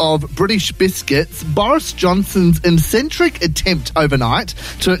purveyor of British biscuits, Boris Johnson's eccentric attempt overnight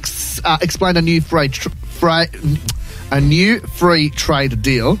to explain a new free trade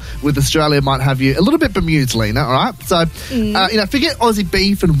deal with Australia might have you a little bit bemused, Lena, all right? So, forget Aussie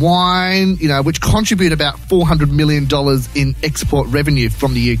beef and wine, which contribute about $400 million in export revenue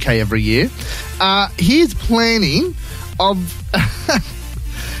from the UK every year. He's planning of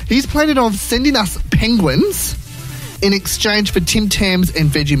sending us penguins in exchange for Tim Tams and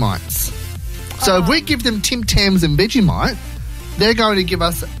Vegemites. So if we give them Tim Tams and Vegemite, they're going to give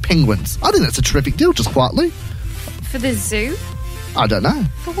us penguins. I think that's a terrific deal, just quietly. For the zoo? I don't know.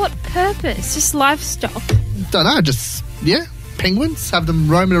 For what purpose? Just livestock? Don't know, penguins, have them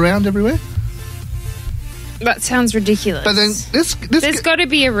roaming around everywhere. That sounds ridiculous. But then there's got to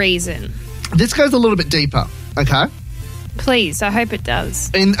be a reason. This goes a little bit deeper, okay? Please, I hope it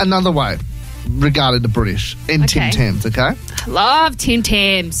does. In another way, regarding the British and Tim Tams, okay? I love Tim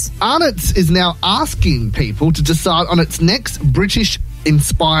Tams. Arnott's is now asking people to decide on its next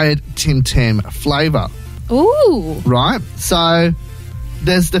British-inspired Tim Tam flavour. Ooh. Right? So,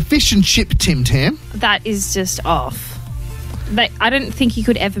 there's the fish and chip Tim Tam. That is just off. I don't think you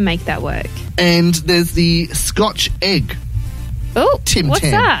could ever make that work. And there's the Scotch egg. Oh, Tim what's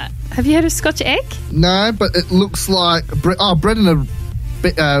Tam. that? Have you heard of Scotch egg? No, but it looks like bread and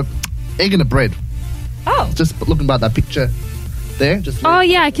egg and a bread. Oh. Just looking by that picture there. Oh,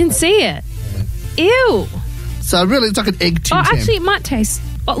 yeah, I can see it. Ew. So really, it's like an egg Tim Tam. Oh, actually, it might taste...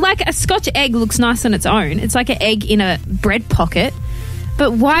 like a Scotch egg looks nice on its own. It's like an egg in a bread pocket.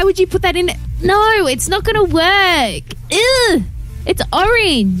 But why would you put that in... No, it's not going to work. Ew. It's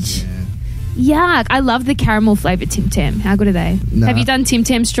orange. Yeah. Yuck. I love the caramel flavoured Tim Tam. How good are they? No. Have you done Tim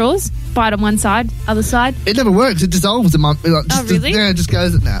Tam straws? Bite on one side, other side? It never works. It dissolves in my... Really? Yeah, it just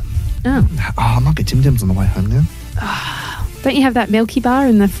goes at that. Oh. I might get Tim Tams on the way home now. Don't you have that Milky Bar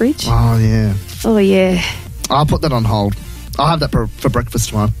in the fridge? Oh, yeah. Oh, yeah. I'll put that on hold. I'll have that for breakfast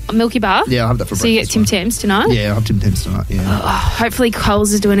tomorrow. A Milky Bar? Yeah, I'll have that for So you get breakfast Tim tomorrow. Tams tonight? Yeah, I'll have Tim Tams tonight, yeah. Hopefully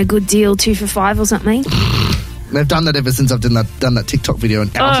Coles is doing a good deal, 2 for $5 or something. They've done that ever since I've done that TikTok video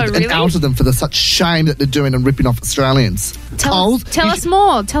and outed, really? and outed them for the such shame that they're doing and ripping off Australians. Tell us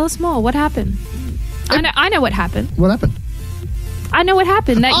more. Tell us more. What happened? I know what happened. What happened? I know what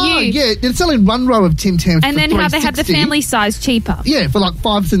happened. That Oh, you... yeah, they're selling one row of Tim Tams And for then how they had the $3.60. family size cheaper. Yeah, for like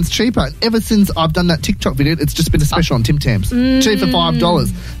 5 cents cheaper. And ever since I've done that TikTok video, it's just been a special on Tim Tams. 2 for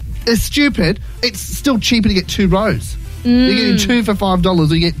 $5. It's stupid. It's still cheaper to get 2 rows. You're getting 2 for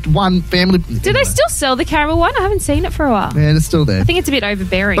 $5, or you get one family. Do they still sell the caramel one? I haven't seen it for a while. Yeah, it's still there. I think it's a bit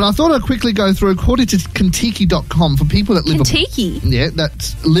overbearing. But I thought I'd quickly go through, according to Kentucky.com, for people that live Kentucky?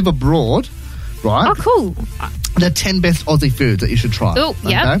 that live abroad, right? Oh, cool. The 10 best Aussie foods that you should try. Oh,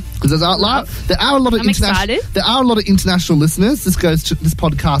 yep. Because there are a lot of I'm excited. There are a lot of international listeners. This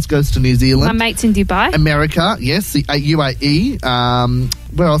podcast goes to New Zealand, My mate's in Dubai. America, yes, the UAE.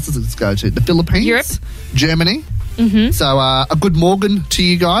 Where else does it go to? The Philippines, Europe. Germany. Mm-hmm. So a good morgen to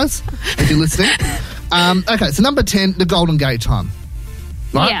you guys if you're listening. Okay, so number 10, the Golden Gate time.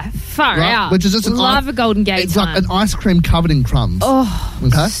 Right? Yeah, far Right? out. Which is just Love a Golden Gate It's time. like an ice cream covered in crumbs. Oh,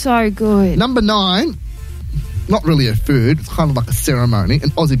 Okay. so good. Number 9, not really a food. It's kind of like a ceremony, an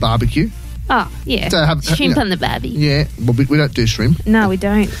Aussie barbecue. Oh, yeah. So Shrimp on the barbie. Yeah, well, we don't do shrimp. No, we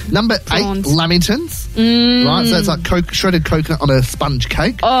don't. Number 8, Prawns. lamingtons. Right, so it's like shredded coconut on a sponge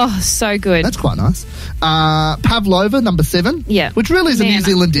cake. Oh, so good. That's quite nice. Pavlova, number 7. Yeah. Which really is a Man, New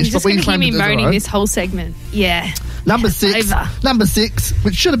Zealand dish, you're just but we gonna hear claim me it as our moaning own. this whole segment. Yeah. Number 6,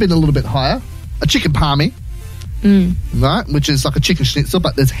 which should have been a little bit higher, a chicken palmy. Right, which is like a chicken schnitzel,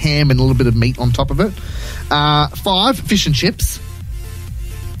 but there's ham and a little bit of meat on top of it. 5, fish and chips.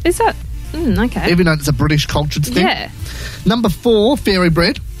 Is that... okay. Even though it's a British cultured thing. Yeah. Number 4, fairy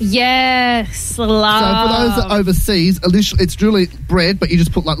bread. Yes. Love. So for those that overseas, it's really bread, but you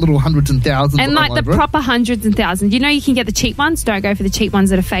just put like little hundreds and thousands And all like the over it. proper hundreds and thousands. You know you can get the cheap ones. Don't go for the cheap ones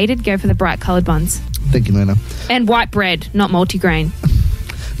that are faded. Go for the bright coloured ones. Thank you, Lena. And white bread, not multigrain.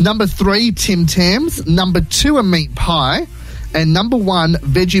 Number 3, Tim Tams. Number 2, a meat pie. And number 1,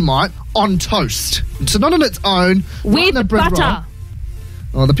 Vegemite on toast. So not on its own. not in a With bread butter.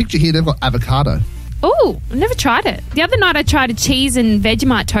 roll. Oh, the picture here, they've got avocado. Oh, I've never tried it. The other night I tried a cheese and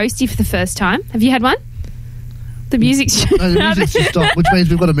Vegemite toasty for the first time. Have you had one? The music's... No, the music's just stopped, which means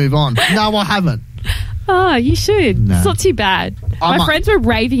we've got to move on. No, I haven't. Oh, you should. No. It's not too bad. I My might- friends were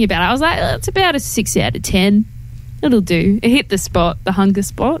raving about it. I was like, it's about a 6 out of 10. It'll do. It hit the spot, the hunger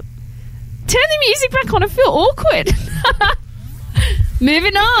spot. Turn the music back on. I feel awkward.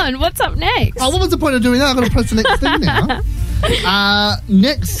 Moving on. What's up next? Oh, what was the point of doing that? I've got to press the next thing now.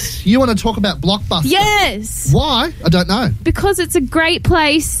 Next, you want to talk about Blockbuster. Yes. Why? I don't know. Because it's a great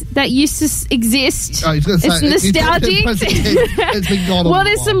place that used to exist. Oh, he's gonna say- It's nostalgic. It's been gone all Well, the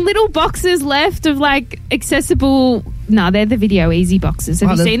there's while. some little boxes left of like accessible. No, they're the Video Easy boxes.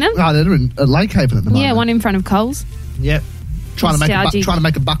 Have you they're- seen them? Oh, they're in Lake Haven at the moment. Yeah, one in front of Coles. Yep. Trying Nostalgic. to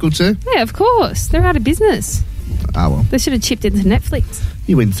make a buck or two. Yeah, of course. They're out of business. Oh, well. They should have chipped into Netflix.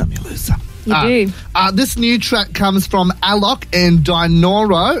 You win some, you lose some. You do. This new track comes from Alok and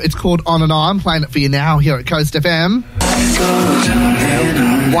Dinoro. It's called On and On. I'm playing it for you now here at Coast FM.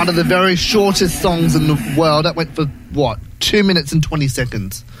 One of the very shortest songs in the world. That went for, 2 minutes and 20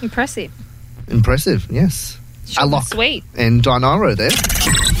 seconds. Impressive. Impressive, yes. Short and Alok sweet. and Dinoro there.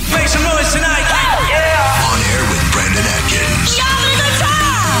 Make some noise tonight. On air with Brandon Atkins.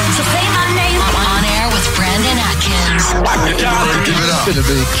 So say my name. On air with Brandon Atkins. Give it up. Bit of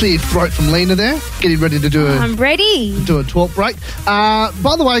a clear throat from Lena there. Getting ready to do I'm ready. a talk break. By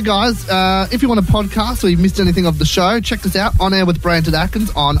the way, guys, if you want a podcast or you've missed anything of the show, check us out On Air with Brandon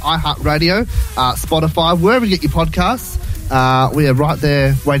Atkins on iHeartRadio, Spotify, wherever you get your podcasts. We are right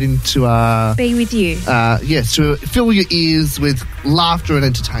there waiting to Be with you. to fill your ears with laughter and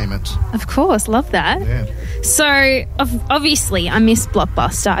entertainment. Of course. Love that. Yeah. So, obviously, I miss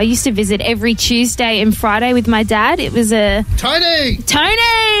Blockbuster. I used to visit every Tuesday and Friday with my dad. It was a... Tony!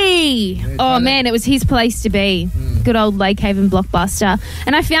 Tony! Oh, Tony. man, it was his place to be. Good old Lake Haven Blockbuster.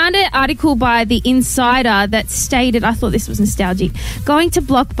 And I found an article by The Insider that stated, I thought this was nostalgic, going to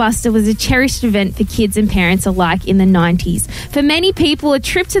Blockbuster was a cherished event for kids and parents alike in the 90s. For many people, a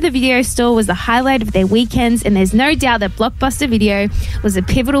trip to the video store was the highlight of their weekends, and there's no doubt that Blockbuster Video was a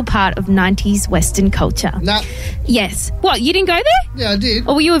pivotal part of 90s Western culture. No, Yes. What, you didn't go there? yeah, I did.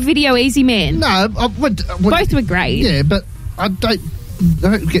 Or were you a Video Easy man? No, I went, Both were great. Yeah, but I don't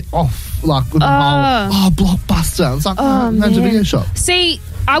get off like with the Oh. whole Blockbuster. It's like Oh, no, it's a man. video shop. See,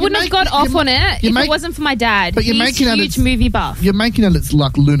 I wouldn't have got off on it if it wasn't for my dad. But you're He's making it huge movie buff. You're making it it's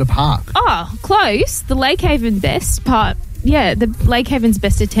like Luna Park. Oh, close. The Lake Haven best part. Yeah, the Lake Haven's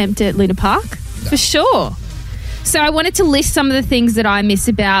best attempt at Luna Park. For sure. So I wanted to list some of the things that I miss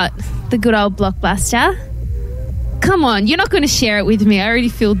about the good old Blockbuster. Come on, you're not going to share it with me. I already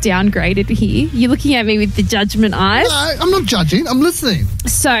feel downgraded here. You're looking at me with the judgment eyes. No, I'm not judging. I'm listening.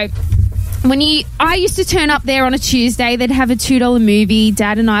 So, I used to turn up there on a Tuesday. They'd have a $2 movie.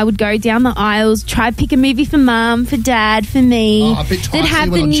 Dad and I would go down the aisles, try to pick a movie for Mum, for Dad, for me. Oh, a bit tight.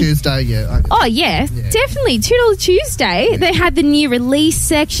 On Tuesday, yeah. Oh, yeah, definitely. $2 Tuesday. Yeah. They had the new release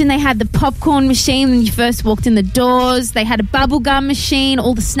section. They had the popcorn machine when you first walked in the doors. They had a bubblegum machine,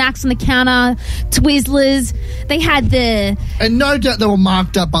 all the snacks on the counter, Twizzlers. They had the... And no doubt they were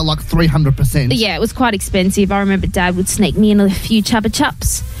marked up by like 300%. Yeah, it was quite expensive. I remember Dad would sneak me in a few Chubba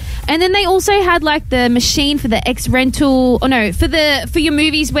Chups. And then they also had like the machine for the X-Rental, for your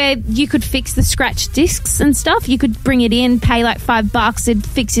movies where you could fix the scratch discs and stuff. You could bring it in, pay like $5, it'd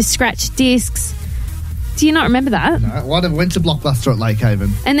fix your scratch discs. Do you not remember that? No, well, I never went to Blockbuster at Lake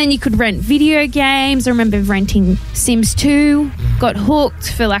Haven. And then you could rent video games. I remember renting Sims 2, got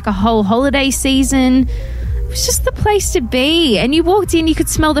hooked for like a whole holiday season. It was just the place to be. And you walked in, you could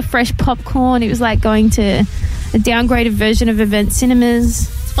smell the fresh popcorn. It was like going to a downgraded version of Event Cinemas.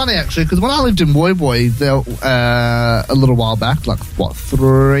 Funny actually, because when I lived in Woy Woy there, a little while back, like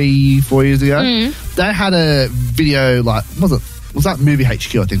 3-4 years ago, they had a video was that Movie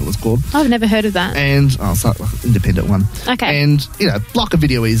HQ, I think it was called. I've never heard of that. And it's like an independent one. Okay. And Block of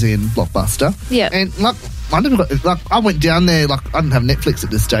Video is in Blockbuster. Yeah. And I never got I went down there, I didn't have Netflix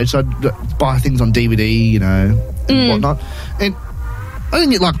at this stage, so I'd buy things on DVD, and whatnot. And I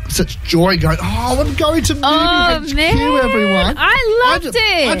didn't get such joy going, I'm going to Movie HQ, everyone. I loved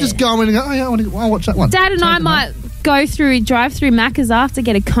it. I just go in and go, I want to watch that one. Dad and I might drive through Macca's after,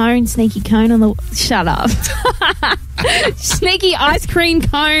 get a cone, sneaky cone on the... Shut up. Sneaky ice cream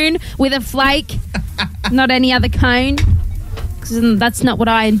cone with a flake, not any other cone. Because that's not what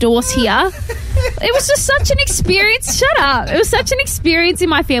I endorse here. It was just such an experience. Shut up. It was such an experience in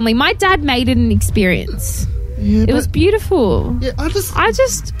my family. My dad made it an experience. Yeah, it was beautiful. Yeah, I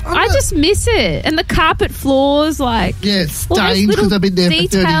just miss it. And the carpet floors, it's stained because they've been there for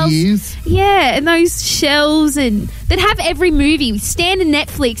 30 years. Yeah, and those shelves, and they'd have every movie. Standard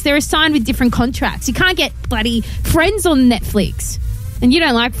Netflix, they're assigned with different contracts. You can't get bloody Friends on Netflix. And you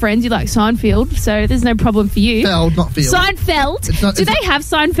don't like Friends, you like Seinfeld, so there's no problem for you. Not Field. Seinfeld. Do they have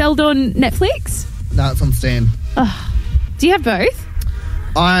Seinfeld on Netflix? No, it's on Stan. Do you have both?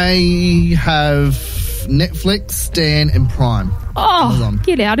 I have Netflix, Stan, and Prime. Amazon.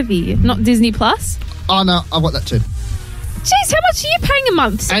 Get out of here. Not Disney Plus? Oh, no, I've got that too. Jeez, how much are you paying a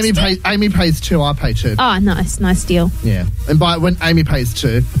month? 60? Amy pays 2, I pay 2. Oh, nice deal. Yeah. And when Amy pays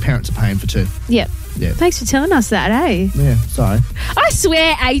 2, the parents are paying for 2. Yep. Yeah. Thanks for telling us that, eh? Yeah, sorry. I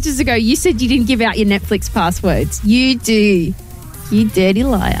swear ages ago you said you didn't give out your Netflix passwords. You do. You dirty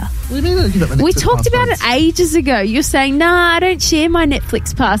liar. What do you mean I don't give out my Netflix We talked passwords? about it ages ago. You're saying, nah, I don't share my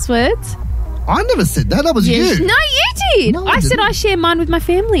Netflix passwords. I never said that. That was you. No, you did. No, I said I share mine with my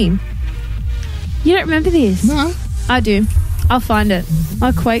family. You don't remember this? No. I do. I'll find it.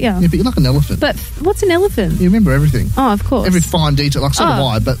 I'll quote you. Yeah, but you're like an elephant. But what's an elephant? You remember everything. Oh, of course. Every fine detail. So do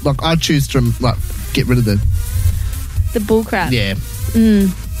I, but I choose to get rid of the bull crap. Yeah.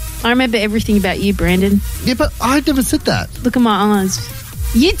 I remember everything about you, Brandon. Yeah, but I never said that. Look at my eyes.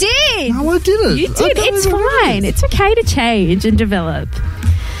 You did. No, I didn't. You did. It's fine. It's okay to change and develop.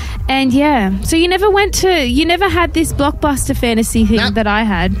 And yeah, so you never had this Blockbuster fantasy thing that I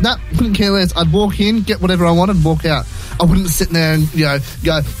had. No, couldn't care less. I'd walk in, get whatever I wanted, and walk out. I wouldn't sit there and go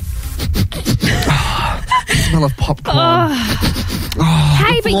smell of popcorn.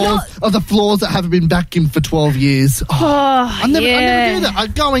 The floors that haven't been vacuumed for 12 years. I never do that.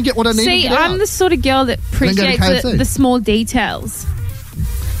 I'd go and get what I need. See, I'm the sort of girl that appreciates the small details.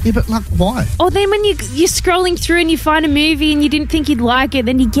 Yeah, but why? Or then when you're scrolling through and you find a movie and you didn't think you'd like it,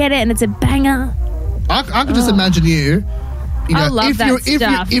 then you get it and it's a banger. I could just imagine you. I love that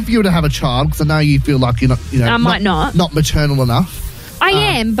stuff. If you were to have a child, because I know you feel like you're not, I might not maternal enough. I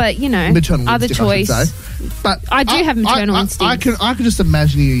am, but maternal other instinct, choice. I should say. But I do have maternal instincts. I can just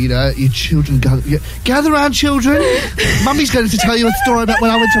imagine you, your children gather around, children. Mummy's going to tell you a story about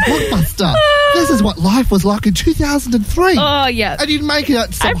when I went to Blockbuster. This is what life was like in 2003. Oh yeah, and you'd make it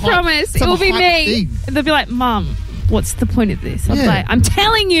out. I promise it will be me. And they'll be like, "Mum, what's the point of this?" I'm like, "I'm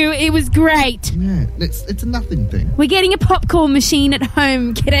telling you, it was great." Yeah, it's a nothing thing. We're getting a popcorn machine at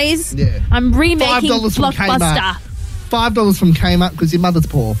home, kiddies. Yeah, I'm remaking $5 from Blockbuster. $5 from Kmart because your mother's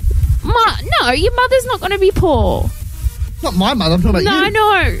poor. No, your mother's not going to be poor. Not my mother, I'm talking about you.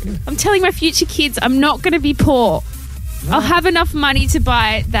 No. I'm telling my future kids I'm not going to be poor. I'll have enough money to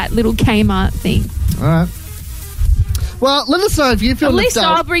buy that little Kmart thing. All right. Well, let us know if you feel At least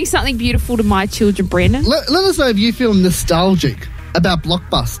nostalgic. I'll bring something beautiful to my children, Brandon. Let us know if you feel nostalgic about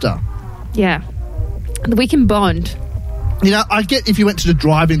Blockbuster. Yeah. We can bond. You know, I get if you went to the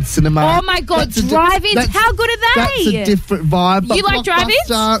drive-in cinema. Oh, my God, That's a drive-ins? that's- How good are they? That's a different vibe. But You like drive-ins?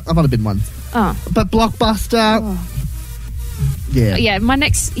 Blockbuster- I've only been once. Oh. But Blockbuster... Yeah.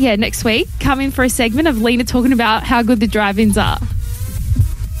 Yeah, next week, come in for a segment of Lena talking about how good the drive-ins are.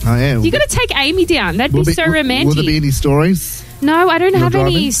 Oh, yeah. You got to take Amy down. That'd be so romantic. Will there be any stories? No, I don't You're have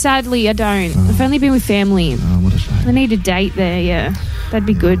any. driving? Sadly, I don't. I've only been with family. Oh, what a shame. I need a date there. Yeah, that'd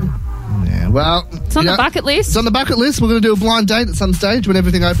be good. Yeah, well... It's on the bucket list. It's on the bucket list. We're going to do a blind date at some stage when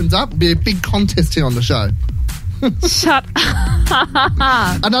everything opens up. It'll be a big contest here on the show. Shut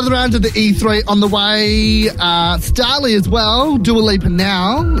up. Another round of the E3 on the way. Starly as well. Dua Lipa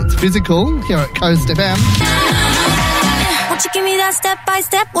now. It's physical here at Coast FM. Won't you give me that step by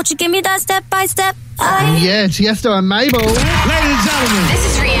step? Won't you give me that step by step? Yeah, Tiesto and Mabel. Ladies and gentlemen, This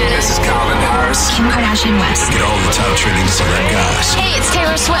is Rihanna. this is Calvin Harris. Kim Kardashian West. Get all the top trending celeb guys Hey, it's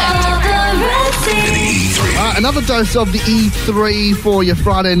Taylor Swift. in the E3. Another dose of the E3 for your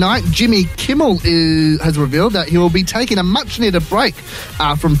Friday night. Jimmy Kimmel has revealed that he will be taking a much-needed break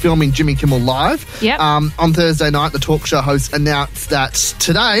from filming Jimmy Kimmel Live. Yep. On Thursday night, the talk show host announced that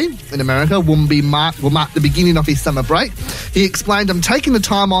today in America will mark the beginning of his summer break. He explained, "I'm taking the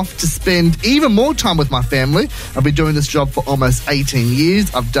time off to spend even more time with my family. I've been doing this job for almost 18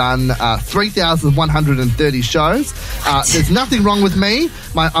 years. I've done 3,130 shows. There's nothing wrong with me.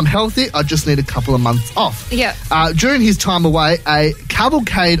 I'm healthy. I just need a couple of months off." Yeah. During his time away, a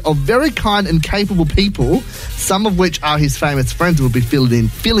cavalcade of very kind and capable people, some of which are his famous friends, will be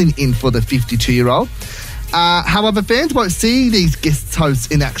filling in for the 52-year-old. However, fans won't see these guest hosts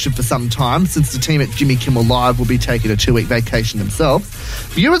in action for some time, since the team at Jimmy Kimmel Live will be taking a 2-week vacation themselves.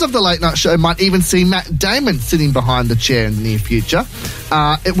 Viewers of the late night show might even see Matt Damon sitting behind the chair in the near future.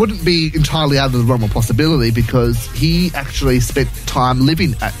 It wouldn't be entirely out of the realm of possibility, because he actually spent time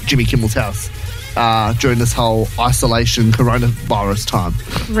living at Jimmy Kimmel's house during this whole isolation coronavirus time.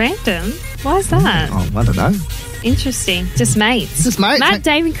 Random. Why is that? Oh, I don't know. Interesting. Just mates. Just mates. Matt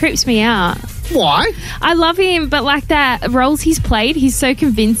Damon creeps me out. Why? I love him, but like that roles he's played, he's so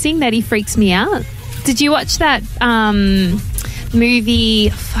convincing that he freaks me out. Did you watch that movie?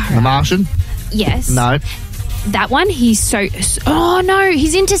 The Martian? Yes. No. That one, he's so... Oh, no,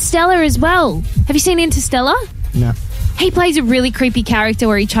 he's Interstellar as well. Have you seen Interstellar? No. He plays a really creepy character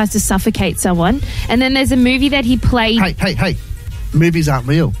where he tries to suffocate someone. And then there's a movie that he played... Hey. Movies aren't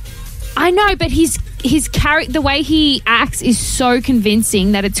real. I know, but his character, the way he acts is so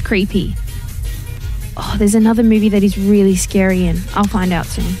convincing that it's creepy. Oh, there's another movie that he's really scary in. I'll find out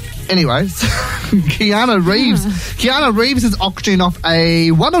soon. Anyways, Keanu Reeves is auctioning off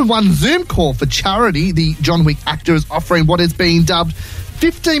a one-on-one Zoom call for charity. The John Wick actor is offering what is being dubbed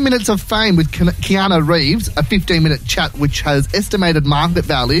 15 minutes of fame with Keanu Reeves, a 15-minute chat which has estimated market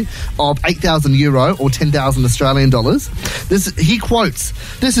value of €8,000 or 10,000 Australian dollars. He quotes,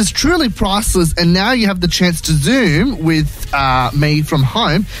 "This is truly priceless, and now you have the chance to Zoom with me from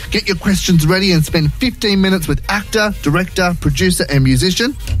home. Get your questions ready and spend 15 minutes with actor, director, producer and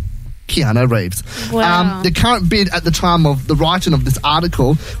musician Keanu Reeves." Wow. The current bid at the time of the writing of this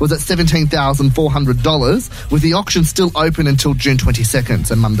article was at $17,400, with the auction still open until June 22nd,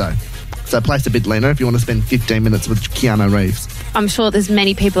 so Monday. So place a bid, Lena, if you want to spend 15 minutes with Keanu Reeves. I'm sure there's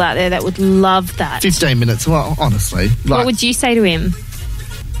many people out there that would love that. 15 minutes, well, honestly. What would you say to him?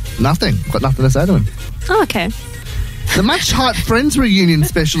 Nothing. Got nothing to say to him. Oh, okay. The much-hyped Friends reunion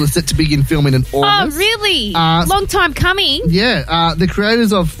special is set to begin filming in Oh, August. really? Long time coming. Yeah, the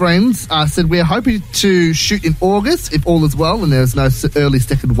creators of Friends said, "We're hoping to shoot in August if all is well and there's no early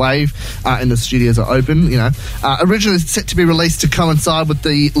second wave and the studios are open." Originally set to be released to coincide with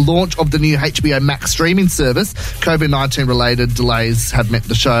the launch of the new HBO Max streaming service. COVID-19 related delays have meant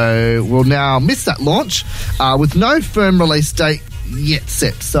the show will now miss that launch with no firm release date yet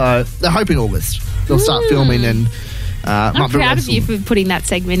set. So they're hoping August they'll start filming and. I'm proud of you for putting that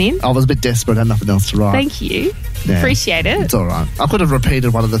segment in. I was a bit desperate, I had nothing else to write. Thank you. Yeah. Appreciate it. It's all right. I could have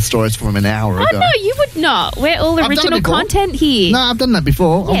repeated one of the stories from an hour ago. Oh, no, you would not. We're all I've done it original before. content here. No, I've done that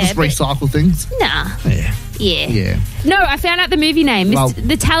before. I'll Yeah, just but- recycle things. Nah. Yeah. Yeah. No, I found out the movie name. Well-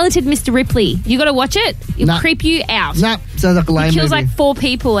 The Talented Mr. Ripley. You got to watch it. It'll Nah. creep you out. Nah, sounds like a lame He kills movie. like 4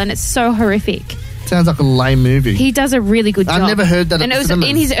 people and it's so horrific. Sounds like a lame movie. He does a really good I've job. never heard that And at it was cinemas.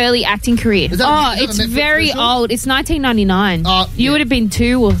 in his early acting career. Is that It's a Netflix very special? old. It's 1999. Oh, You yeah. would have been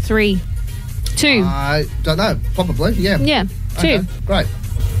 2 or 3. 2. I don't know. Probably, yeah. Yeah, 2. Okay, great.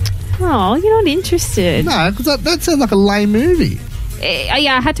 Oh, you're not interested. No, because that sounds like a lame movie.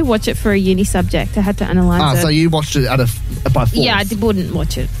 Yeah, I had to watch it for a uni subject. I had to analyse it. So you watched it by force? Yeah, wouldn't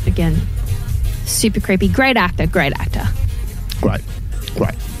watch it again. Super creepy. Great actor. Great.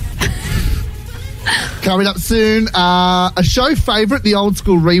 Coming up soon, a show favourite, the Old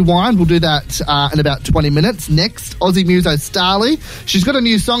School Rewind. We'll do that in about 20 minutes. Next, Aussie muso Starly. She's got a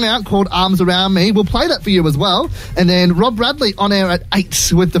new song out called Arms Around Me. We'll play that for you as well. And then Rob Bradley on air at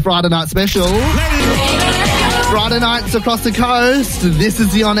 8 with the Friday Night Special. Friday nights across the coast. This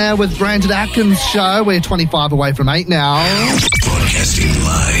is the On Air with Brandon Atkins show. We're 25 away from 8 now. Broadcasting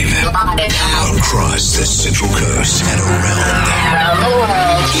live across the Central Coast and around the world.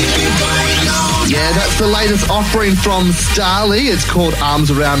 Yeah, that's the latest offering from Starly. It's called Arms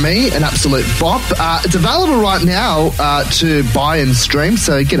Around Me, an absolute bop. It's available right now to buy and stream,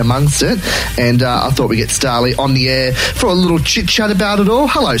 so get amongst it. And I thought we'd get Starly on the air for a little chit-chat about it all.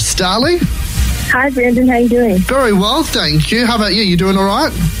 Hello, Starly. Hi, Brandon. How you doing? Very well, thank you. How about you? You doing all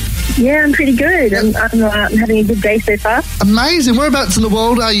right? Yeah, I'm pretty good. I'm having a good day so far. Amazing. Whereabouts in the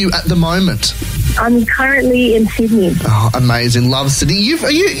world are you at the moment? I'm currently in Sydney. Oh, amazing. Love Sydney. Are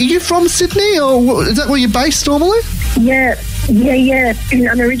you from Sydney, or is that where you're based normally? Yeah.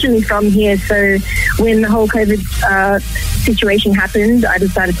 I'm originally from here, so when the whole COVID situation happened, I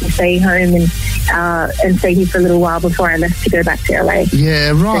decided to stay home and stay here for a little while before I left to go back to LA.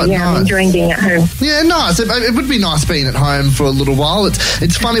 Yeah, right. So, yeah, nice. I'm enjoying being at home. Yeah, nice. It would be nice being at home for a little while.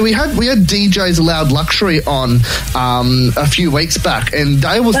 It's funny. We had DJs Allowed Luxury on a few weeks back, and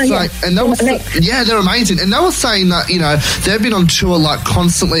they were saying, yeah, they're amazing, and they were saying that they've been on tour like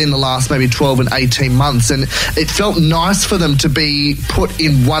constantly in the last maybe 12 and 18 months, and it felt nice for them to be put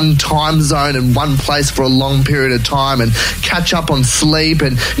in one time zone and one place for a long period of time and catch up on sleep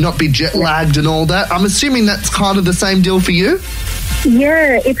and not be jet lagged and all that. I'm assuming that's kind of the same deal for you?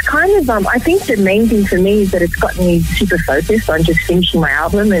 Yeah, it's kind of, I think the main thing for me is that it's gotten me super focused on just finishing my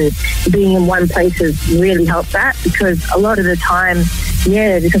album, and being in one place has really helped that, because a lot of the time,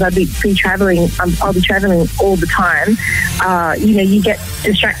 because I'll be traveling all the time, you get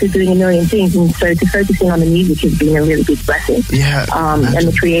distracted doing a million things, and so to focusing on the music has been a really big blessing. Yeah. And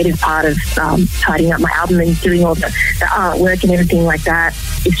the creative part of tidying up my album and doing all the artwork and everything like that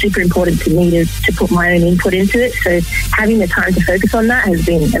is super important to me to put my own input into it. So having the time to focus on that has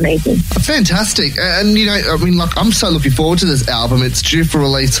been amazing. Fantastic. And, I'm so looking forward to this album. It's due for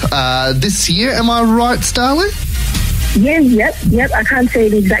release this year. Am I right, Starly? Yeah, yep. I can't say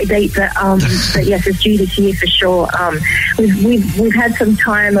the exact date, but yes, it's due this year for sure. We've had some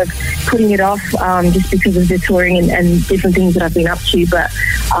time of putting it off just because of the touring and different things that I've been up to, but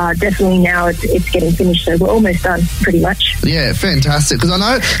definitely now it's getting finished, so we're almost done, pretty much. Yeah, fantastic. Because I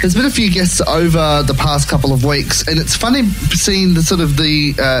know there's been a few guests over the past couple of weeks, and it's funny seeing the sort of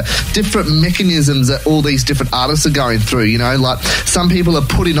the different mechanisms that all these different artists are going through. Like some people are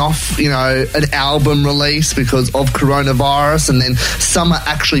putting off, an album release because of coronavirus, and then some are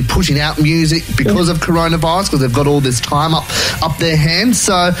actually putting out music because of coronavirus, because they've got all this time up their hands.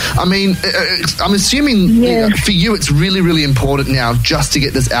 So, I mean, I'm assuming for you it's really, really important now just to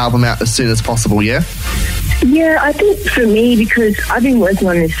get this album out as soon as possible, yeah? Yeah, I think for me, because I've been working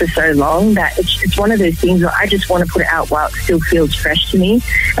on this for so long, that it's one of those things where I just want to put it out while it still feels fresh to me,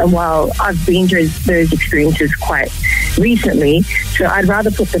 and while I've been through those experiences quite recently, so I'd rather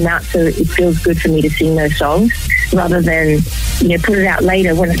put them out so it feels good for me to sing those songs, rather than put it out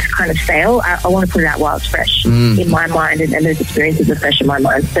later when it's kind of stale. I want to put it out while it's fresh in my mind, and those experiences are fresh in my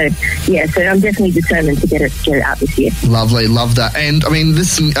mind. So I'm definitely determined to get it out this year. Lovely, love that. And I mean,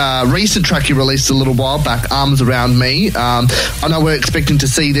 this recent track you released a little while back, Arms Around Me. I know we're expecting to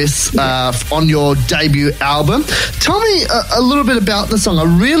see this on your debut album. Tell me a little bit about the song. I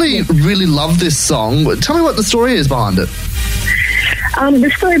really, really love this song. Tell me what the story is behind it.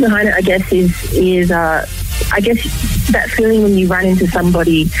 The story behind it, I guess, is that feeling when you run into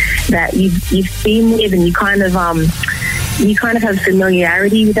somebody that you've been with, and you kind of have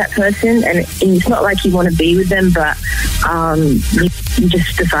familiarity with that person, and it's not like you want to be with them, but you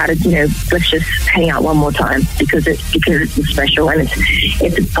just decided, let's just hang out one more time because it's special, and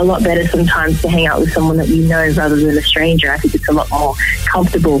it's a lot better sometimes to hang out with someone that you know rather than a stranger. I think it's a lot more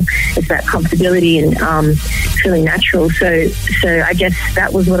comfortable. It's that comfortability and feeling natural. So I guess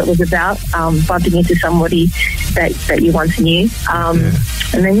that was what it was about, bumping into somebody that you once knew.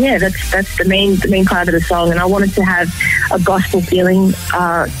 And then that's the main part of the song, and I wanted to have a gospel feeling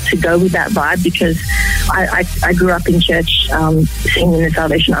to go with that vibe, because I grew up in church church, singing in the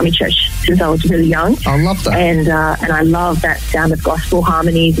Salvation Army Church since I was really young. I love that. And I love that sound of gospel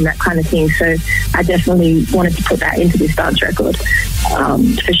harmonies and that kind of thing. So I definitely wanted to put that into this dance record,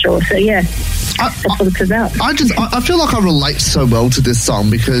 for sure. So yeah, that's what it's about. I feel like I relate so well to this song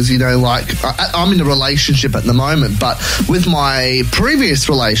because, you know, like I'm in a relationship at the moment, but with my previous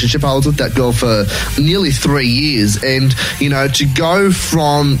relationship, I was with that girl for nearly 3 years, and, you know, to go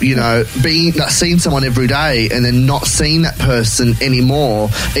from, you know, seeing someone every day and then not seeing that person anymore,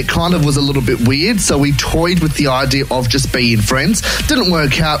 it kind of was a little bit weird. So we toyed with the idea of just being friends. Didn't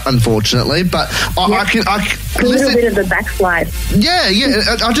work out, unfortunately, but I can a little bit of a backslide. Yeah.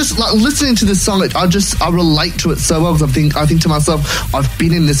 I just like listening to this song. I relate to it so well because I think to myself, I've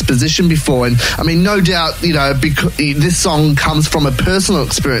been in this position before, and I mean, no doubt, you know, because this song comes from a personal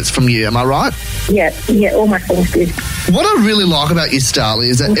experience from you. Am I right? Yeah. All my songs do. What I really like about you, Starly,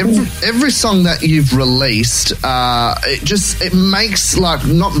 is that every song that you've released, it makes, like,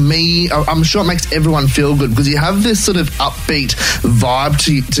 not me, I'm sure it makes everyone feel good because you have this sort of upbeat vibe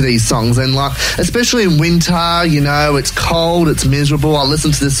to these songs, and like, especially in winter, you know, it's cold, it's miserable. I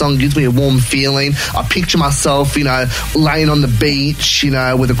listen to this song, it gives me a warm feeling. I picture myself, you know, laying on the beach, you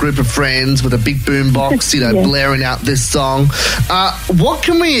know, with a group of friends with a big boom box, you know, blaring out this song. What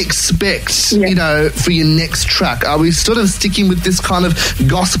can we expect, you know, for your next track? Are we sort of sticking with this kind of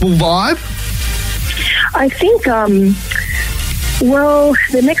gospel vibe? I think, well,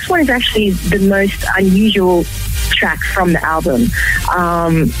 the next one is actually the most unusual track from the album,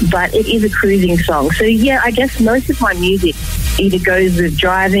 but it is a cruising song. So yeah, I guess most of my music either goes with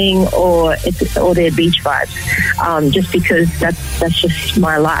driving or their beach vibes, just because that's just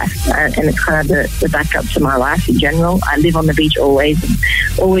my life, and it's kind of the backup to my life in general. I live on the beach always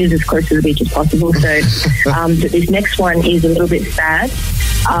as close to the beach as possible. So but this next one is a little bit sad,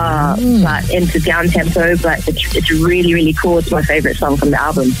 but it's a down tempo, but it's really, really cool. It's my favorite song from the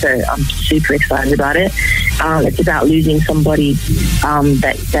album, so I'm super excited about it. It's about losing somebody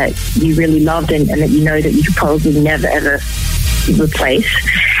that you really loved and that you know that you could probably never ever replace,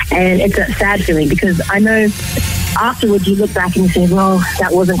 and it's a sad feeling because I know afterwards you look back and you say, well,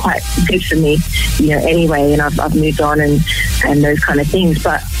 that wasn't quite good for me, you know, anyway, and I've moved on and those kind of things.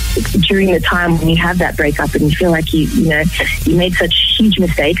 But during the time when you have that breakup and you feel like you made such huge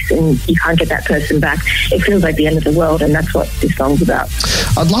mistakes and you can't get that person back, it feels like the end of the world, and that's what this song's about.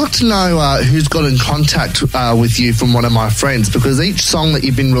 I'd like to know who's got in contact with you from one of my friends, because each song that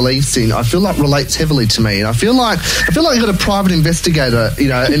you've been releasing, I feel like relates heavily to me, and I feel like you've got a private investigator, you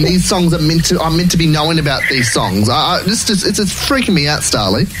know, and these songs I'm meant to be knowing about these songs. It's freaking me out,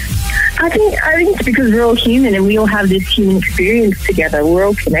 Starly. I think it's because we're all human and we all have this human experience together. We're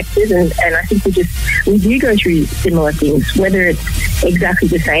all connected, and I think we do go through similar things, whether it's exactly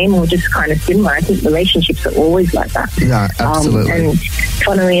the same or just kind of similar. I think relationships are always like that. Yeah, absolutely. And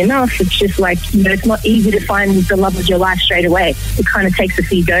funnily enough, it's just like, you know, it's not easy to find the love of your life straight away. It kind of takes a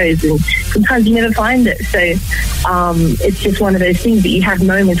few goes, and sometimes you never find it. So it's just one of those things that you have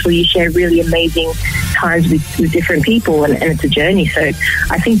moments where you share really amazing times with different people, and it's a journey. So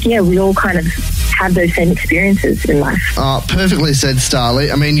I think, yeah, we all kind of have those same experiences in life. Perfectly said,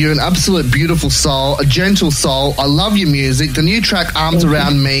 Starly. I mean, you're an absolute beautiful soul, a gentle soul. I love your music. The new track, Arms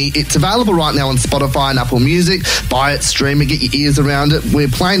Around Me, it's available right now on Spotify and Apple Music. Buy it, stream it, get your ears around it. We're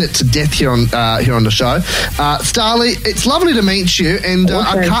playing it to death here on the show. Starly, it's lovely to meet you, and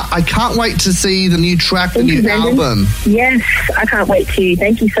I can't wait to see the new track, the new album. Yes, I can't wait to.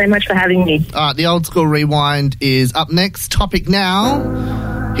 Thank you so much for having me. The Old School Rewind is up next. Topic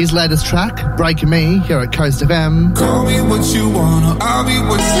now. His latest track, Breaking Me, here at Coast FM. Call me what you wanna, I'll be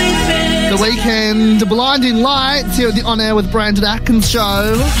what you The Weekend, Blinding Lights, here at the On Air with Brandon Atkins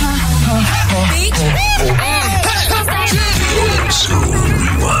show.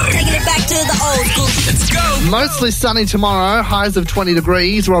 Taking it back to the old school. Let's go. Mostly sunny tomorrow, highs of 20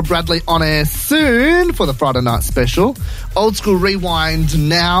 degrees. Rob Bradley on air soon for the Friday night special. Old School Rewind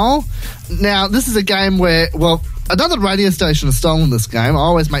now. Now, this is a game where, well, another radio station has stolen this game. I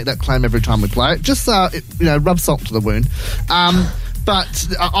always make that claim every time we play it. Just, rub salt to the wound. But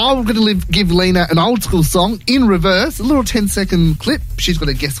I'm going to give Lena an old school song in reverse, a little 10-second clip. She's got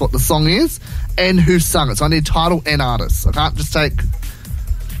to guess what the song is and who sung it. So I need title and artist. I can't just take,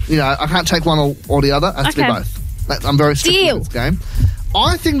 I can't take one or the other. It has to be both. I'm very strict with this game.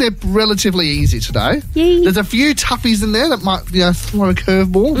 I think they're relatively easy today. Yay. There's a few toughies in there that might, throw a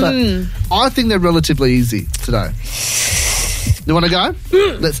curveball, but I think they're relatively easy today. You want to go?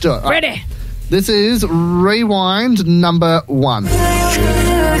 Let's do it. Ready. Right. This is Rewind number 1.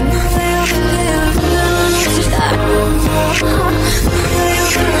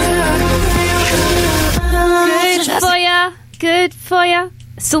 For you. good for you.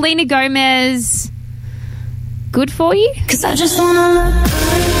 Selena Gomez, good for you. Cause I just wanna look good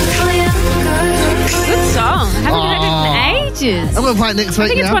for you. Good song. Haven't heard it in ages. I'm going to play it next I week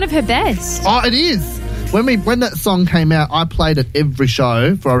think it's now. one of her best. Oh, it is. When that song came out, I played it every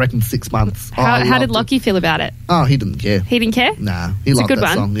show for, I reckon, 6 months. How did loved it. Lockie feel about it? Oh, he didn't care. He didn't care? Nah, he It's a liked good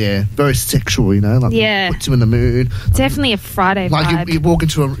that one. song. Yeah, very sexual, you know. Like, Yeah. puts you in the mood. Definitely a Friday Like vibe. you walk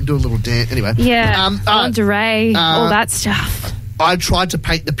into do a little dance. Anyway, Yeah, all right. lingerie, all that stuff. I tried to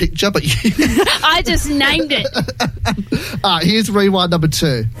paint the picture, but you. I just named it. All right, here's rewind number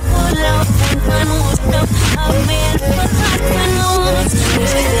 2.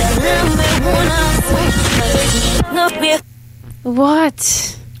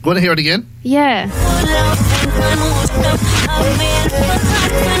 What? Want to hear it again? Yeah.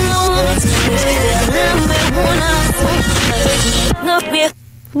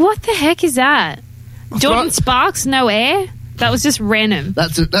 What the heck is that? Jordan right. Sparks, No Air? That was just random.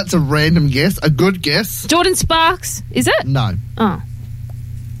 That's a random guess. A good guess. Jordan Sparks, is it? No. Oh.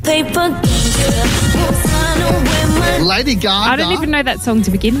 Lady Gaga. I don't even know that song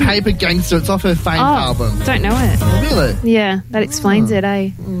to begin with. Paper Gangster. It's off her Fame Oh, album. don't know it. Really? Yeah, that explains it, eh?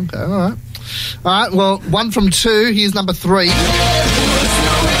 Okay, all right. All right, well, 1 from 2. Here's number 3.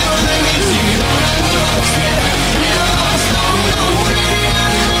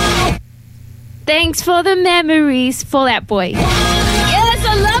 Thanks for the memories, Fall Out Boy. Yes,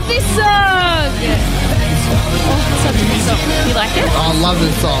 I love this song. Oh, such a good song. You like it? I love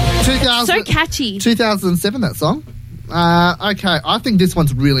this song. 2000, So catchy. 2007, that song. Okay, I think this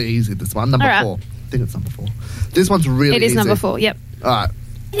one's really easy, this one. Number All right. 4. I think it's number 4. This one's really It is easy. number 4, yep. All right.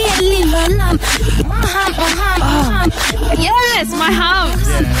 Yes, my humps.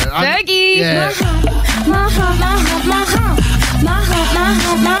 Fergie. Yeah.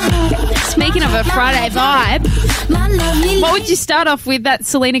 Speaking of a Friday vibe, what would you start off with, that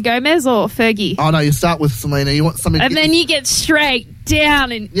Selena Gomez or Fergie? Oh, no, you start with Selena. You want something... And then you get straight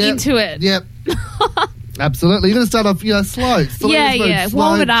down and Yep. into it. Yep. Absolutely. You're going to start off, slow. Selena's Yeah, very yeah. slow,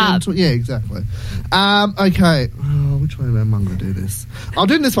 Warm it up. gentle. Yeah, exactly. Okay. Oh, which one am I going to do this? I'll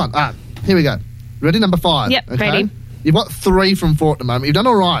do this one. All right. Here we go. Ready? Number 5. Yep, okay? ready. You've got 3 from 4 at the moment. You've done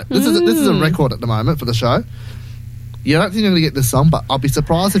all right. This is a record at the moment for the show. You don't think you're going to get this song, but I'll be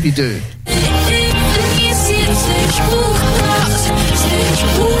surprised if you do.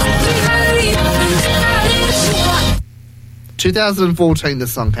 2014,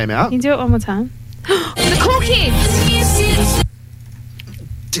 this song came out. Can you do it one more time? The Cool Kids.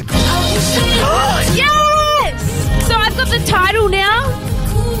 Damn it. Yes! So I've got the title now.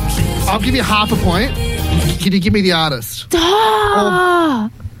 I'll give you half a point. Can you give me the artist? Oh,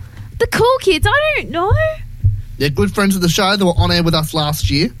 the Cool Kids. I don't know. They're good friends of the show. They were on air with us last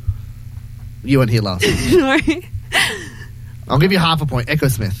year. You weren't here last year. No. I'll give you half a point. Echo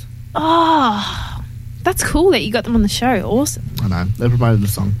Smith. Oh, that's cool that you got them on the show. Awesome. I know. They promoted the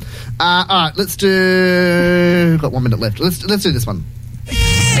song. All right, let's do... Got 1 minute left. Let's do this one.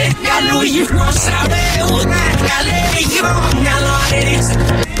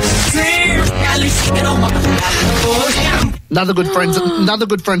 Another good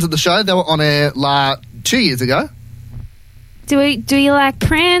friends of the show. They were on air 2 years ago. Do you like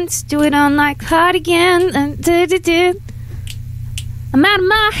Prince? Do it on like Cardigan and do. I'm out of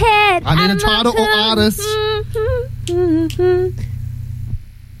my head. I need out a of my title or time. artist.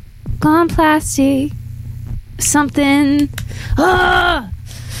 Gone plastic. Something. Oh,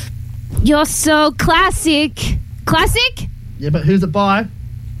 you're so classic. Classic? Yeah, but who's it by?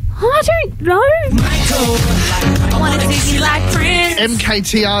 I don't know. I want to do you like Prince.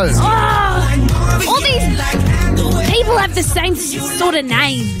 MKTO. Oh, all these people have the same sort of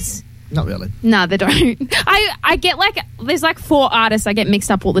names. Not really. No, they don't. I get there's 4 artists I get mixed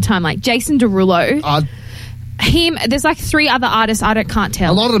up all the time, like Jason Derulo. Him, there's 3 other artists I can't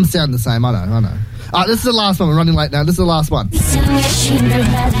tell. A lot of them sound the same. I know. This is the last one. We're running late now. This is the last one. I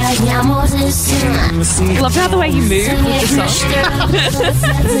love how the way you move with the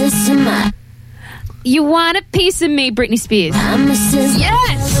song. You want a piece of me, Britney Spears.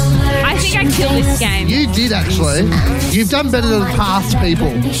 Yes! I think I killed this game. You did, actually. You've done better than past people.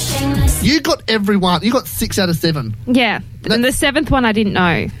 You got everyone. You got 6 out of 7. Yeah. And the 7th one I didn't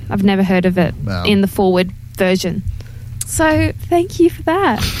know. I've never heard of it Wow. in the forward version. So thank you for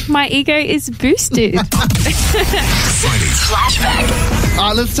that. My ego is boosted. Flashback. All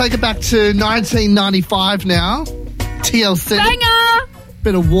right, let's take it back to 1995 now. TLC. Banger!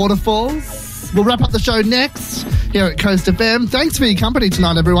 Bit of Waterfalls. We'll wrap up the show next here at Coast FM. Thanks for your company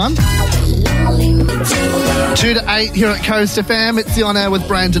tonight, everyone. 2 to 8 here at Coast FM. It's the On Air with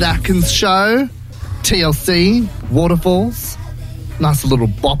Brandon Atkins show. TLC, Waterfalls. Nice little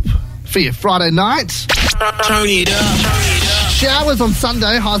bop for your Friday night. Turn it up. Showers on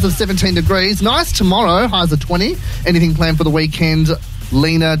Sunday, highs of 17 degrees. Nice tomorrow, highs of 20. Anything planned for the weekend,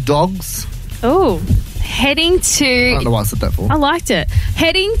 Lena Dogs? Oh, heading to... I don't know why I said that for. I liked it.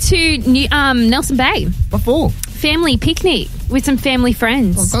 Heading to Nelson Bay. What for? Family picnic with some family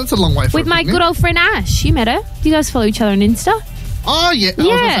friends. Oh, that's a long way for With a my picnic. good old friend Ash. You met her. Do you guys follow each other on Insta? Oh, yeah.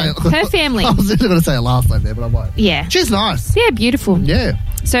 Yeah, her family. I was going to say a last name there, but I won't. Yeah. She's nice. Yeah, beautiful. Yeah.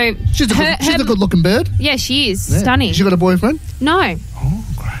 So She's a good-looking bird. Yeah, she is. Yeah. Stunning. She got a boyfriend? No. Oh,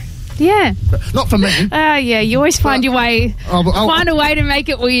 great. Yeah. Not for me. Yeah, you always find your way. I'll- Find a way to make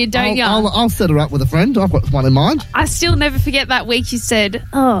it weird, don't you? I'll set her up with a friend. I've got one in mind. I still never forget that week you said,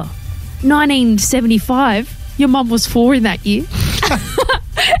 1975. Your mum was 4 in that year.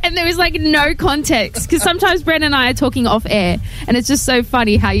 And there was like no context because sometimes Brent and I are talking off air and it's just so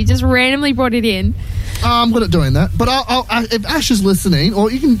funny how you just randomly brought it in. I'm good at doing that. But if Ash is listening,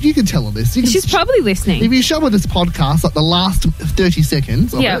 or you can tell her this. You can She's probably listening. If you show her this podcast, like the last 30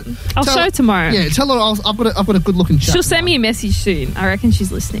 seconds. Yeah, I'll show her tomorrow. Yeah, tell her I've got a good looking chat. She'll send me a message soon. I reckon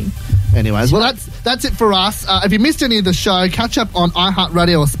she's listening. Anyways, well, that's it for us. If you missed any of the show, catch up on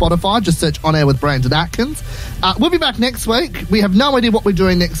iHeartRadio or Spotify. Just search On Air with Brandon Atkins. We'll be back next week. We have no idea what we're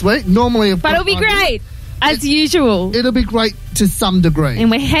doing next week. Normally, But it'll be great, as usual. It'll be great to some degree. And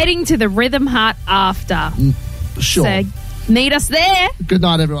we're heading to the Rhythm Hut after. Sure. So meet us there. Good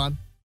night, everyone.